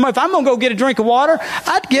get up in the morning. If I'm going to go get a drink of water,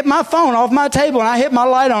 I'd get my phone off my table and I hit my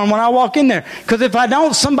light on when I walk in there. Because if I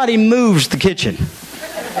don't, somebody moves the kitchen.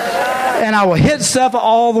 And I will hit stuff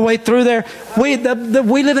all the way through there. We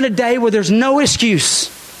live in a day where there's no excuse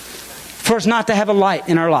for us not to have a light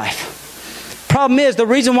in our life. Problem is, the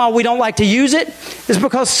reason why we don't like to use it is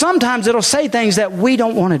because sometimes it'll say things that we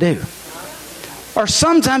don't want to do. Or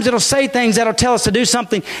sometimes it'll say things that'll tell us to do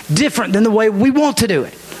something different than the way we want to do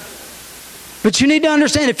it. But you need to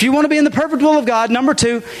understand, if you want to be in the perfect will of God, number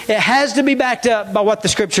 2, it has to be backed up by what the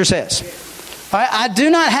Scripture says. All right? I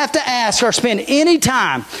do not have to ask or spend any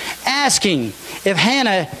time asking if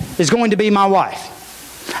Hannah is going to be my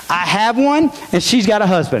wife. I have one, and she's got a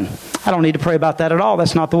husband. I don't need to pray about that at all.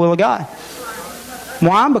 That's not the will of God.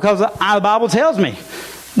 Why? Because the Bible tells me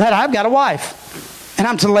that I've got a wife, and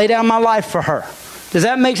I'm to lay down my life for her. Does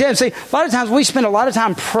that make sense? See, a lot of times we spend a lot of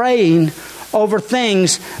time praying over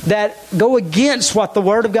things that go against what the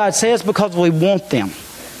Word of God says because we want them.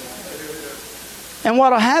 And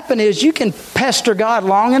what will happen is you can pester God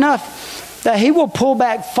long enough that He will pull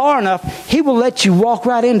back far enough, He will let you walk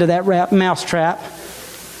right into that mouse trap.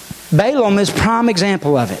 Balaam is prime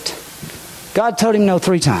example of it. God told him no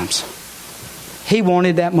 3 times. He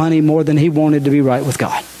wanted that money more than he wanted to be right with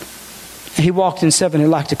God. And he walked in 7, it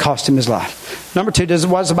like to cost him his life. Number 2,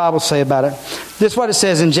 what does the Bible say about it? This is what it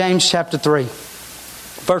says in James chapter 3,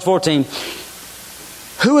 verse 14.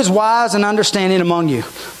 Who is wise and understanding among you?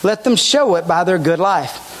 Let them show it by their good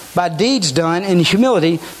life, by deeds done in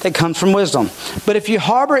humility that comes from wisdom. But if you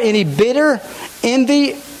harbor any bitter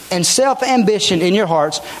envy and self-ambition in your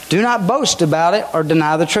hearts, do not boast about it or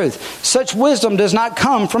deny the truth. Such wisdom does not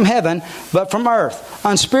come from heaven, but from earth,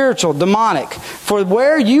 unspiritual, demonic. For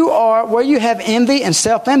where you have envy and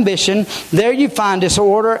self-ambition, there you find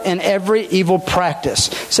disorder and every evil practice.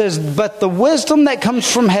 It says, but the wisdom that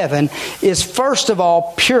comes from heaven is first of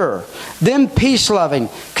all pure, then peace-loving,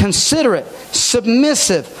 considerate,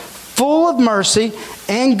 submissive, full of mercy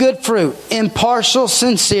and good fruit, impartial,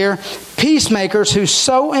 sincere, peacemakers who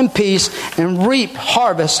sow in peace and reap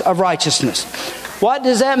harvest of righteousness. What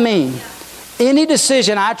does that mean? Any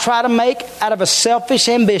decision I try to make out of a selfish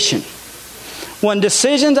ambition, when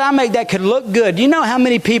decisions I make that could look good, you know how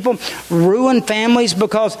many people ruin families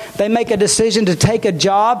because they make a decision to take a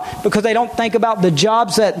job because they don't think about the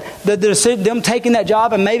jobs that them taking that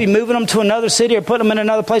job and maybe moving them to another city or putting them in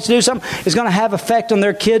another place to do something is going to have effect on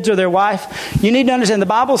their kids or their wife. You need to understand the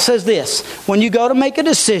Bible says this: when you go to make a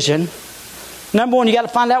decision, number 1, you got to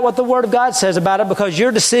find out what the Word of God says about it, because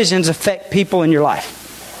your decisions affect people in your life.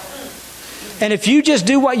 And if you just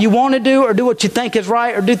do what you want to do or do what you think is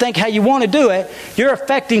right or do think how you want to do it, you're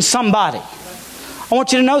affecting somebody. I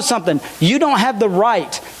want you to know something. You don't have the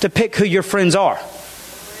right to pick who your friends are.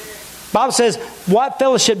 The Bible says, what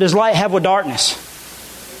fellowship does light have with darkness?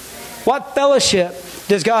 What fellowship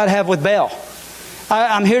does God have with Baal?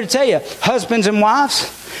 I'm here to tell you, husbands and wives,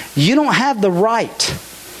 you don't have the right,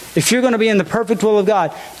 if you're going to be in the perfect will of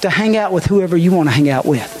God, to hang out with whoever you want to hang out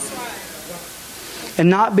with and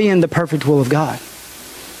not be in the perfect will of God.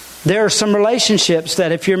 There are some relationships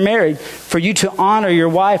that if you're married, for you to honor your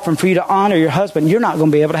wife and for you to honor your husband, you're not going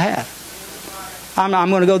to be able to have. I'm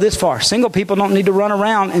going to go this far. Single people don't need to run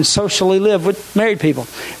around and socially live with married people.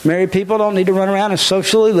 Married people don't need to run around and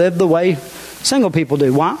socially live the way single people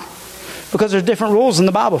do. Why? Because there's different rules in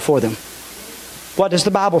the Bible for them. What does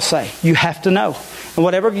the Bible say? You have to know. And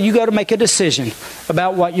whatever you go to make a decision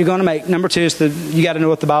about what you're going to make, number 2 is you got to know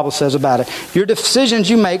what the Bible says about it. Your decisions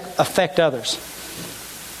you make affect others.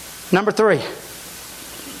 Number 3,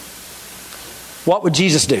 what would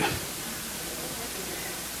Jesus do?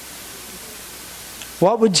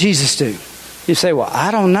 What would Jesus do? You say, well,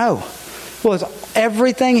 I don't know. Well,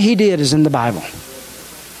 everything He did is in the Bible.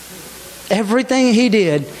 Everything He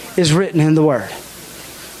did is written in the Word.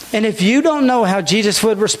 And if you don't know how Jesus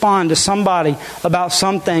would respond to somebody about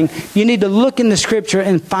something, you need to look in the Scripture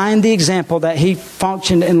and find the example that He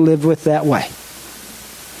functioned and lived with that way.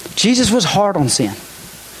 Jesus was hard on sin.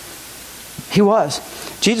 He was.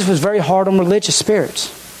 Jesus was very hard on religious spirits.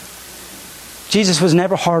 Jesus was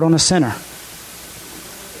never hard on a sinner.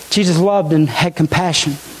 Jesus loved and had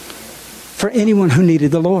compassion for anyone who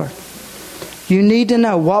needed the Lord. You need to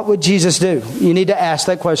know, what would Jesus do? You need to ask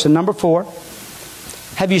that question. Number 4,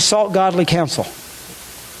 have you sought godly counsel?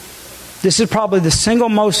 This is probably the single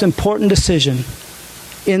most important decision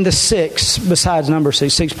in the 6, besides number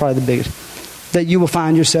 6. 6 is probably the biggest, that you will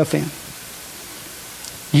find yourself in.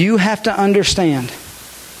 You have to understand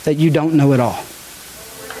that you don't know it all.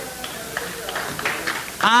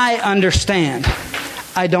 I understand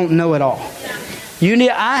I don't know it all. You need.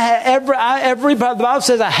 The Bible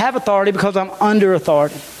says I have authority because I'm under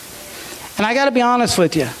authority. And I got to be honest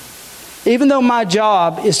with you. Even though my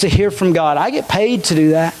job is to hear from God, I get paid to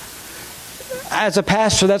do that. As a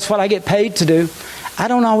pastor, that's what I get paid to do. I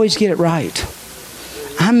don't always get it right.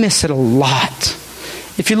 I miss it a lot.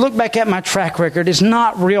 If you look back at my track record, it's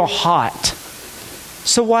not real hot.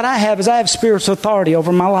 So what I have is I have spiritual authority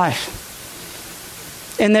over my life.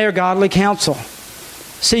 And they're godly counsel.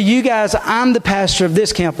 See, you guys, I'm the pastor of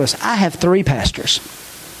this campus. I have 3 pastors.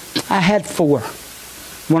 I had 4.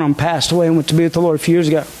 One of them passed away and went to be with the Lord a few years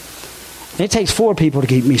ago. And it takes 4 people to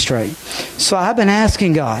keep me straight. So I've been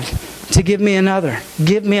asking God to give me another,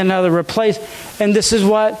 replace. And this is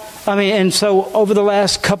what, and so over the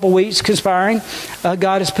last couple weeks conspiring,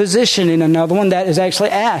 God is positioning another one that is actually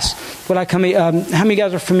asked. How many of you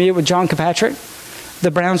guys are familiar with John Kilpatrick?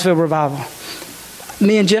 The Brownsville Revival.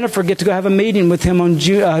 Me and Jennifer get to go have a meeting with him on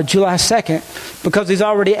July 2nd because he's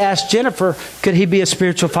already asked Jennifer, could he be a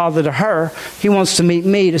spiritual father to her? He wants to meet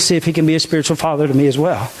me to see if he can be a spiritual father to me as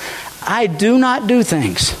well. I do not do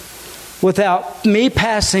things without me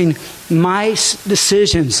passing my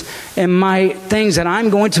decisions and my things that I'm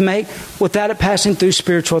going to make without it passing through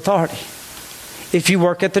spiritual authority. If you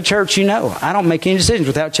work at the church, you know I don't make any decisions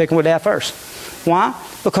without checking with Dad first. Why?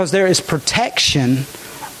 Because there is protection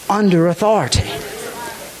under authority.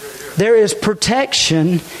 There is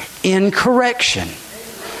protection in correction.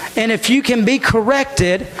 And if you can be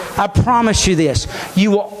corrected, I promise you this,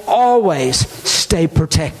 you will always stay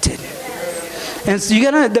protected. And so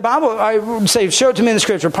the Bible, I would say, show it to me in the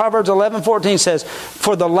scripture. Proverbs 11:14 says,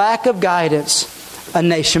 for the lack of guidance, a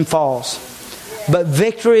nation falls. But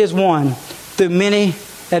victory is won through many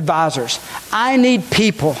advisors. I need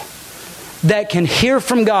people that can hear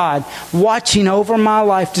from God watching over my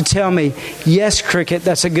life to tell me, yes, Cricket,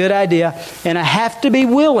 that's a good idea. And I have to be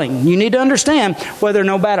willing. You need to understand whether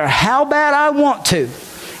no matter how bad I want to,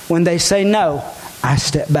 when they say no, I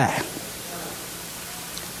step back.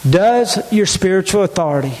 Does your spiritual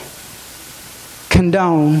authority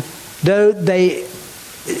condone,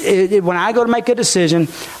 when I go to make a decision,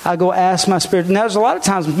 I go ask my spirit. Now, there's a lot of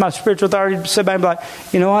times my spiritual authority sit back and be like,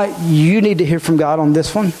 you know what, you need to hear from God on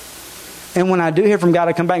this one. And when I do hear from God,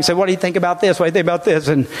 I come back and say, what do you think about this? What do you think about this?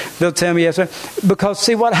 And they'll tell me yes. Because,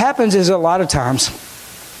 see, what happens is a lot of times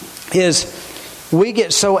is we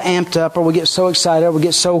get so amped up or we get so excited or we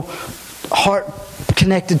get so heart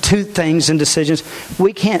connected to things and decisions,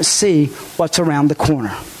 we can't see what's around the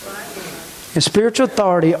corner. And spiritual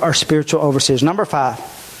authority are spiritual overseers. Number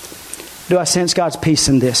 5, do I sense God's peace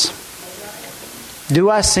in this? Do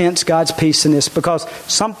I sense God's peace in this? Because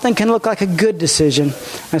something can look like a good decision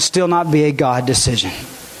and still not be a God decision.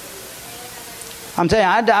 I'm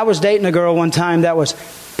telling you, I was dating a girl one time that was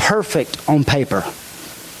perfect on paper.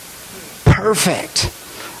 Perfect.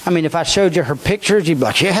 I mean, if I showed you her pictures, you'd be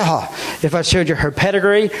like, yeah. If I showed you her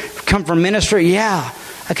pedigree, come from ministry, yeah.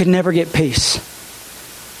 I could never get peace.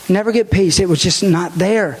 Never get peace. It was just not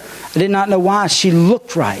there. I did not know why. She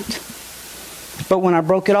looked right. But when I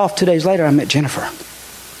broke it off 2 days later, I met Jennifer.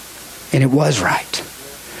 And it was right.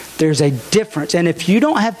 There's a difference. And if you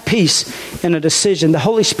don't have peace in a decision, the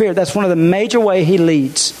Holy Spirit, that's one of the major ways He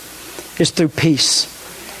leads, is through peace.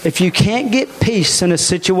 If you can't get peace in a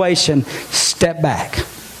situation, step back.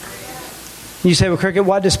 You say, well, Cricket,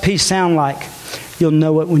 what does peace sound like? You'll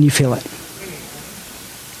know it when you feel it.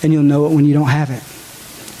 And you'll know it when you don't have it.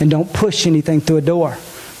 And don't push anything through a door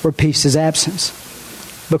where peace is absence.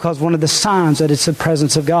 Because one of the signs that it's the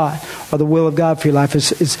presence of God or the will of God for your life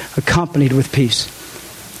is accompanied with peace.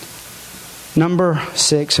 Number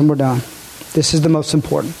 6, and we're done. This is the most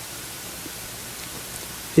important.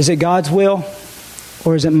 Is it God's will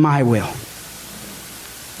or is it my will?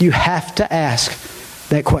 You have to ask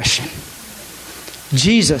that question.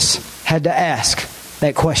 Jesus had to ask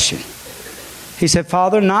that question. He said,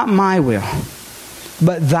 Father, not my will,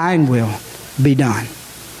 but thine will be done.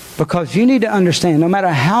 Because you need to understand, no matter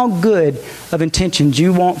how good of intentions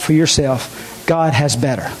you want for yourself, God has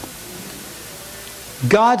better.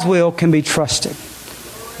 God's will can be trusted.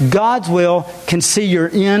 God's will can see your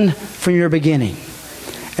end from your beginning.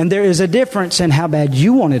 And there is a difference in how bad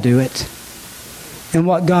you want to do it and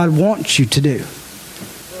what God wants you to do.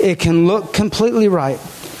 It can look completely right.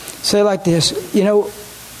 Say it like this,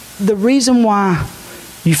 the reason why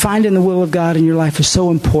you find in the will of God in your life is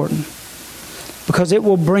so important, because it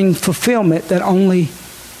will bring fulfillment that only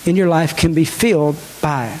in your life can be filled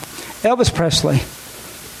by it. Elvis Presley,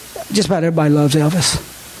 just about everybody loves Elvis.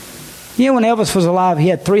 When Elvis was alive, he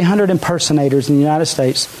had 300 impersonators in the United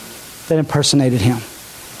States that impersonated him.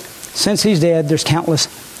 Since he's dead, there's countless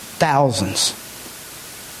thousands.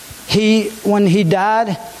 When he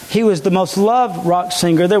died, he was the most loved rock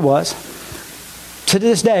singer there was. To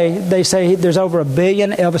this day, they say there's over 1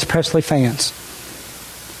 billion Elvis Presley fans.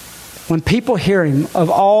 When people hear him, of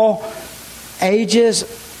all ages,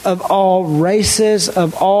 of all races,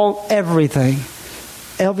 of all everything,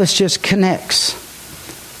 Elvis just connects.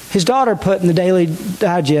 His daughter put in the Daily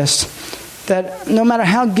Digest that no matter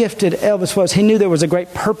how gifted Elvis was, he knew there was a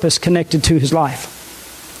great purpose connected to his life.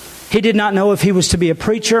 He did not know if he was to be a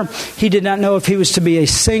preacher. He did not know if he was to be a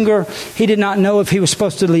singer. He did not know if he was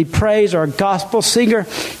supposed to lead praise or a gospel singer.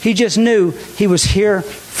 He just knew he was here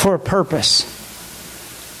for a purpose.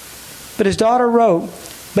 But his daughter wrote,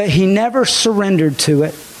 but he never surrendered to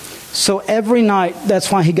it. So every night, that's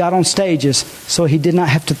why he got on stages, so he did not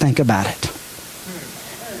have to think about it.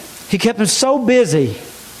 He kept him so busy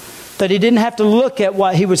that he didn't have to look at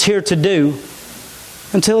what he was here to do,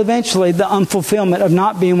 until eventually the unfulfillment of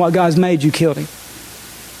not being what God's made you killed him.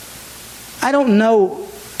 I don't know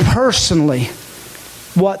personally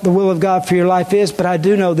what the will of God for your life is, but I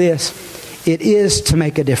do know this. It is to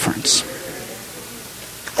make a difference.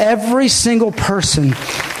 Every single person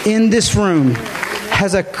in this room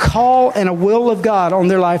has a call and a will of God on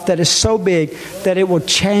their life that is so big that it will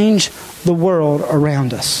change the world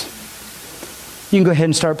around us. You can go ahead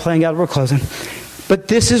and start playing out. We're closing. But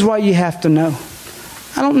this is what you have to know.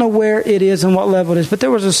 I don't know where it is and what level it is, but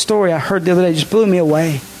there was a story I heard the other day that just blew me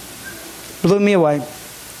away. Blew me away.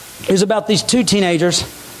 It was about these two teenagers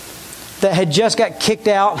that had just got kicked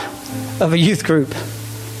out of a youth group.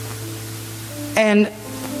 And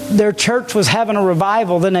their church was having a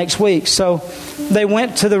revival the next week. So they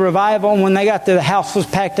went to the revival, and when they got there, the house was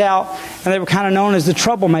packed out, and they were kind of known as the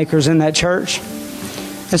troublemakers in that church.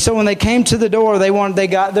 And so when they came to the door, they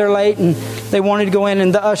got there late and they wanted to go in,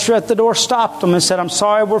 and the usher at the door stopped them and said, "I'm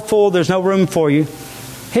sorry, we're full. There's no room for you."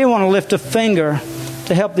 He didn't want to lift a finger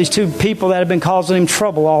to help these two people that had been causing him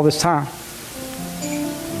trouble all this time.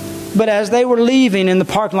 But as they were leaving in the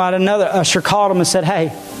parking lot, another usher called him and said,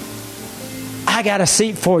 "Hey, I got a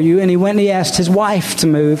seat for you." And he went and he asked his wife to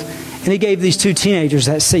move, and he gave these two teenagers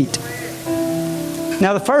that seat.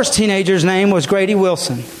 Now, the first teenager's name was Grady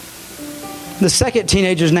Wilson. The second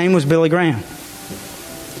teenager's name was Billy Graham,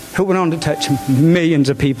 who went on to touch millions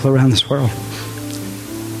of people around this world.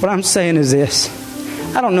 What I'm saying is this.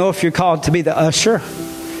 I don't know if you're called to be the usher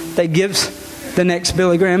that gives the next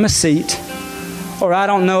Billy Graham a seat, or I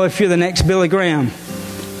don't know if you're the next Billy Graham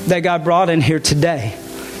that God brought in here today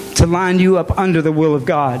to line you up under the will of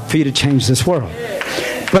God for you to change this world.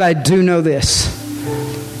 But I do know this.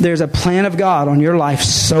 There's a plan of God on your life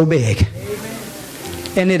so big.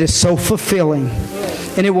 And it is so fulfilling.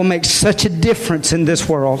 And it will make such a difference in this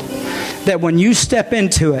world that when you step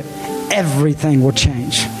into it, everything will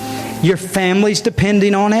change. Your family's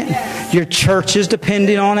depending on it. Your church is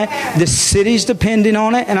depending on it. The city's depending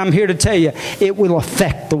on it. And I'm here to tell you, it will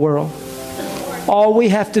affect the world. All we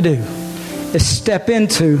have to do is step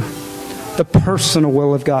into the personal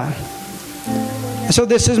will of God. So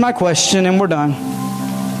this is my question, and we're done.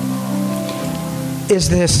 Is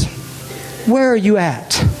this: where are you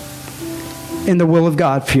at in the will of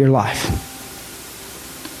God for your life?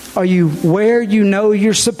 Are you where you know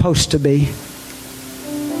you're supposed to be?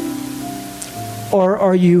 Or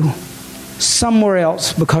are you somewhere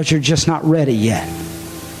else because you're just not ready yet?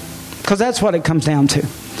 Because that's what it comes down to.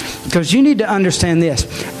 Because you need to understand this.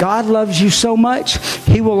 God loves you so much,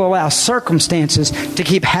 He will allow circumstances to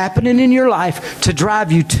keep happening in your life to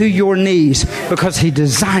drive you to your knees, because He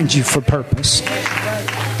designed you for purpose.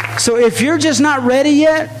 So if you're just not ready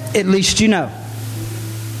yet, at least you know.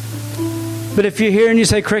 But if you're here and you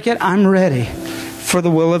say, "Cricket, I'm ready for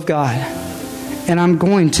the will of God, and I'm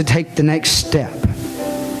going to take the next step,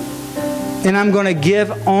 and I'm going to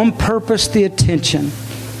give on purpose the attention,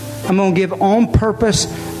 I'm going to give on purpose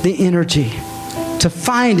the energy to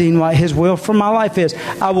finding what His will for my life is.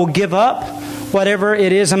 I will give up whatever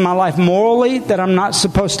it is in my life morally that I'm not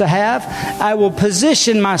supposed to have. I will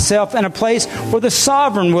position myself in a place where the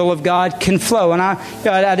sovereign will of God can flow. And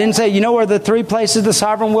I didn't say, you know where the 3 places the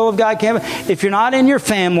sovereign will of God can? If you're not in your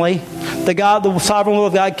family, the sovereign will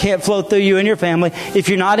of God can't flow through you and your family. If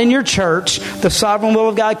you're not in your church, the sovereign will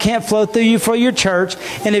of God can't flow through you for your church.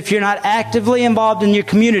 And if you're not actively involved in your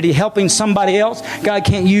community, helping somebody else, God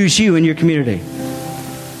can't use you in your community.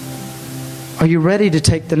 Are you ready to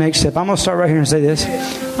take the next step? I'm going to start right here and say this.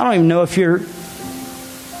 I don't even know if you're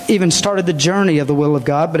even started the journey of the will of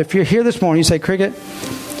God, but if you're here this morning, you say, Cricket,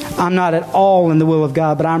 I'm not at all in the will of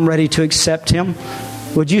God, but I'm ready to accept Him.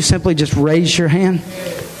 Would you simply just raise your hand?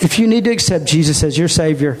 If you need to accept Jesus as your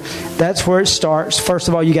Savior, that's where it starts. First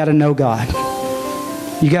of all, you got to know God.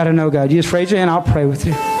 You got to know God. You just raise your hand, I'll pray with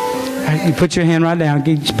you. Right, you put your hand right down.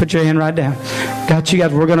 Just put your hand right down. Got you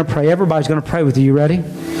guys. We're going to pray. Everybody's going to pray with you. You ready?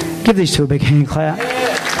 Give these two a big hand clap.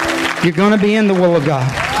 You're going to be in the will of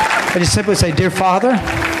God. I just simply say, Dear Father,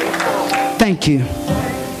 thank you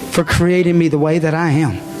for creating me the way that I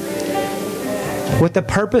am, with a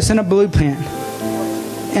purpose and a blueprint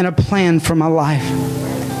and a plan for my life.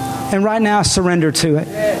 And right now I surrender to it.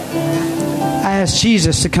 I ask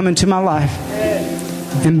Jesus to come into my life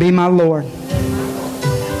and be my Lord.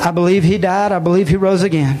 I believe He died. I believe He rose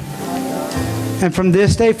again. And from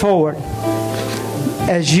this day forward,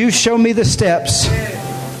 as you show me the steps,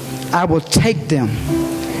 I will take them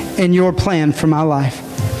in your plan for my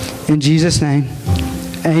life. In Jesus' name,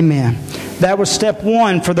 amen. That was step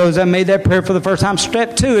 1 for those that made that prayer for the first time.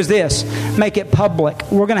 Step 2 is this: make it public.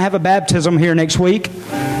 We're going to have a baptism here next week.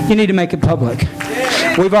 You need to make it public.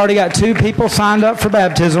 We've already got 2 people signed up for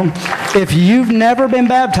baptism. If you've never been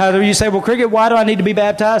baptized, or you say, well, Cricket, why do I need to be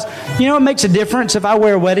baptized? You know what makes a difference if I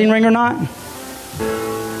wear a wedding ring or not?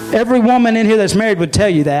 Every woman in here that's married would tell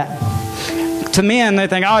you that. To men, they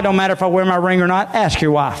think, oh, it don't matter if I wear my ring or not. Ask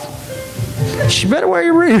your wife. She better wear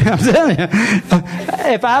your ring. I'm telling you.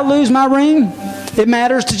 If I lose my ring, it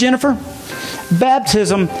matters to Jennifer.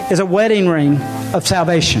 Baptism is a wedding ring of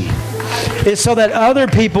salvation. It's so that other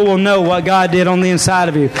people will know what God did on the inside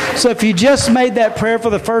of you. So if you just made that prayer for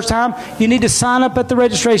the first time, you need to sign up at the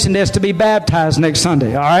registration desk to be baptized next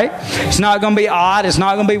Sunday, all right? It's not going to be odd. It's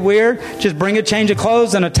not going to be weird. Just bring a change of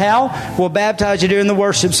clothes and a towel. We'll baptize you during the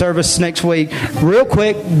worship service next week. Real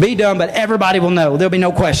quick, be done, but everybody will know. There'll be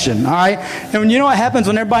no question, all right? And you know what happens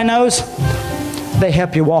when everybody knows? They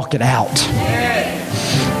help you walk it out.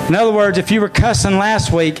 In other words, if you were cussing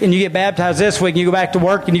last week and you get baptized this week and you go back to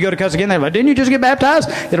work and you go to cuss again, they're like, didn't you just get baptized?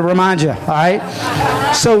 It'll remind you, all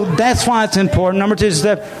right? So that's why it's important. Number 2 is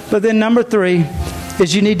that. But then number 3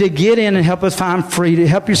 is you need to get in and help us find freedom.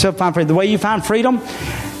 Help yourself find freedom. The way you find freedom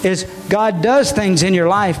is God does things in your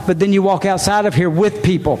life, but then you walk outside of here with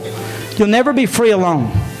people. You'll never be free alone.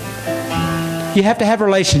 You have to have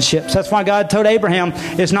relationships. That's why God told Abraham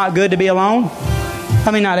it's not good to be alone.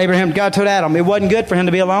 Not Abraham. God told Adam it wasn't good for him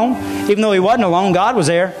to be alone. Even though he wasn't alone, God was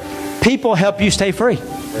there. People help you stay free.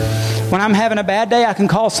 When I'm having a bad day, I can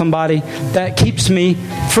call somebody that keeps me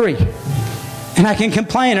free. And I can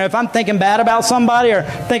complain. Or if I'm thinking bad about somebody or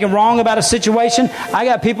thinking wrong about a situation, I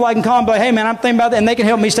got people I can call and be like, hey man, I'm thinking about that, and they can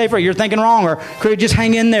help me stay free. You're thinking wrong, or could you just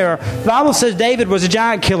hang in there? The Bible says David was a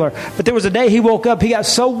giant killer, but there was a day he woke up, he got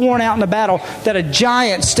so worn out in the battle that a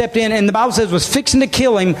giant stepped in, and the Bible says was fixing to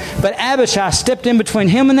kill him, but Abishai stepped in between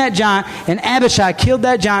him and that giant, and Abishai killed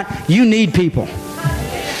that giant. You need people.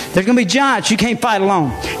 There's going to be giants you can't fight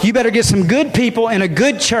alone. You better get some good people in a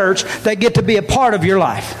good church that get to be a part of your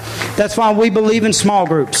life. That's why we believe in small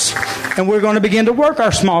groups. And we're going to begin to work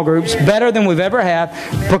our small groups better than we've ever had,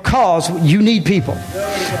 because you need people.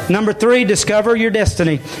 Number 3, discover your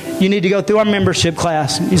destiny. You need to go through our membership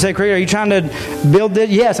class. You say, Creator, are you trying to build this?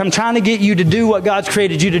 Yes, I'm trying to get you to do what God's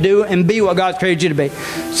created you to do and be what God's created you to be.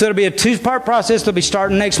 So it'll be a 2-part process. It'll be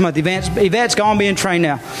starting next month. Yvette's gone being trained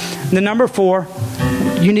now. And then number 4,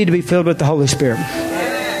 you need to be filled with the Holy Spirit.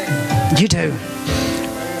 You do.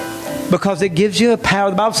 Because it gives you a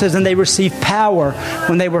power. The Bible says, and they received power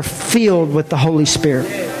when they were filled with the Holy Spirit.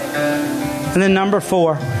 And then number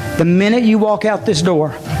 4, the minute you walk out this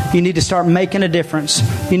door, you need to start making a difference.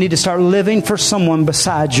 You need to start living for someone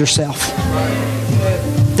besides yourself.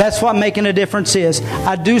 That's what making a difference is.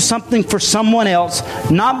 I do something for someone else,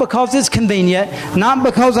 not because it's convenient, not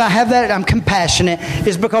because I have that, I'm compassionate.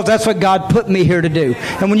 It's because that's what God put me here to do.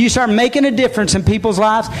 And when you start making a difference in people's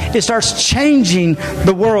lives, it starts changing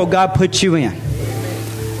the world God put you in.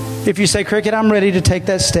 If you say, Cricket, I'm ready to take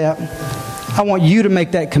that step, I want you to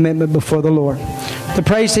make that commitment before the Lord. The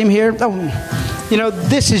praise team here,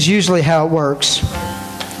 this is usually how it works.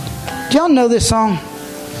 Do y'all know this song?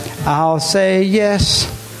 I'll say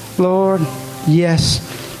yes, Lord, yes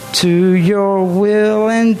to your will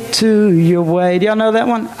and to your way. Do y'all know that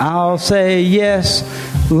one? I'll say yes,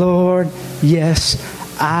 Lord, yes.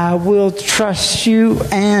 I will trust you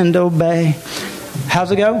and obey.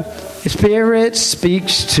 How's it go? The Spirit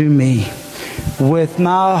speaks to me. With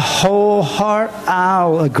my whole heart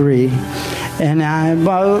I'll agree. And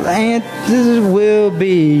my answer will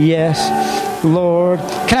be yes, Lord.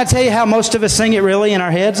 Can I tell you how most of us sing it really in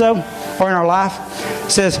our heads though? Or in our life?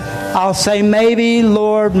 It says, I'll say maybe,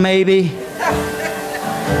 Lord, maybe.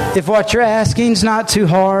 If what you're asking is not too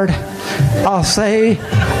hard, I'll say,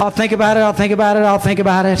 I'll think about it, I'll think about it, I'll think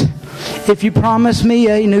about it. If you promise me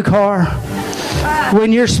a new car,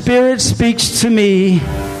 when your Spirit speaks to me,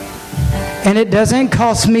 and it doesn't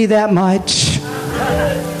cost me that much,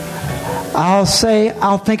 I'll say,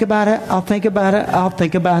 I'll think about it, I'll think about it, I'll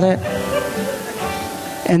think about it.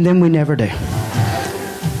 And then we never do.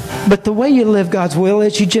 But the way you live God's will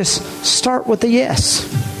is you just start with a yes.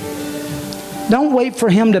 Don't wait for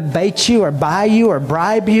Him to bait you or buy you or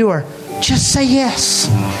bribe you, or just say yes.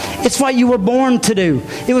 It's what you were born to do.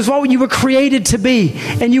 It was what you were created to be.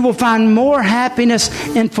 And you will find more happiness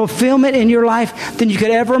and fulfillment in your life than you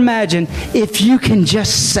could ever imagine if you can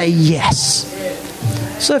just say yes.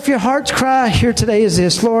 So if your heart's cry here today is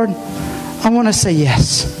this, Lord, I want to say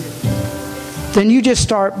yes. Then you just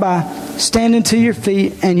start by standing to your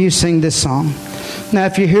feet and you sing this song. Now,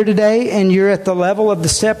 if you're here today and you're at the level of the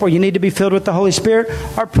step where you need to be filled with the Holy Spirit,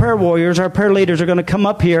 our prayer warriors, our prayer leaders are going to come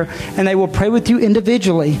up here and they will pray with you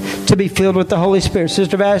individually to be filled with the Holy Spirit.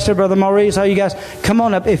 Sister Vashta, Brother Maurice, all you guys, come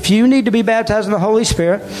on up. If you need to be baptized in the Holy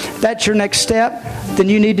Spirit, that's your next step, then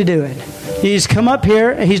you need to do it. You just come up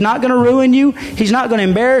here. He's not going to ruin you. He's not going to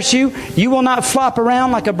embarrass you. You will not flop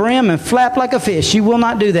around like a brim and flap like a fish. You will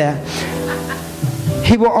not do that.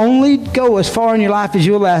 He will only go as far in your life as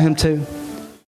you allow Him to.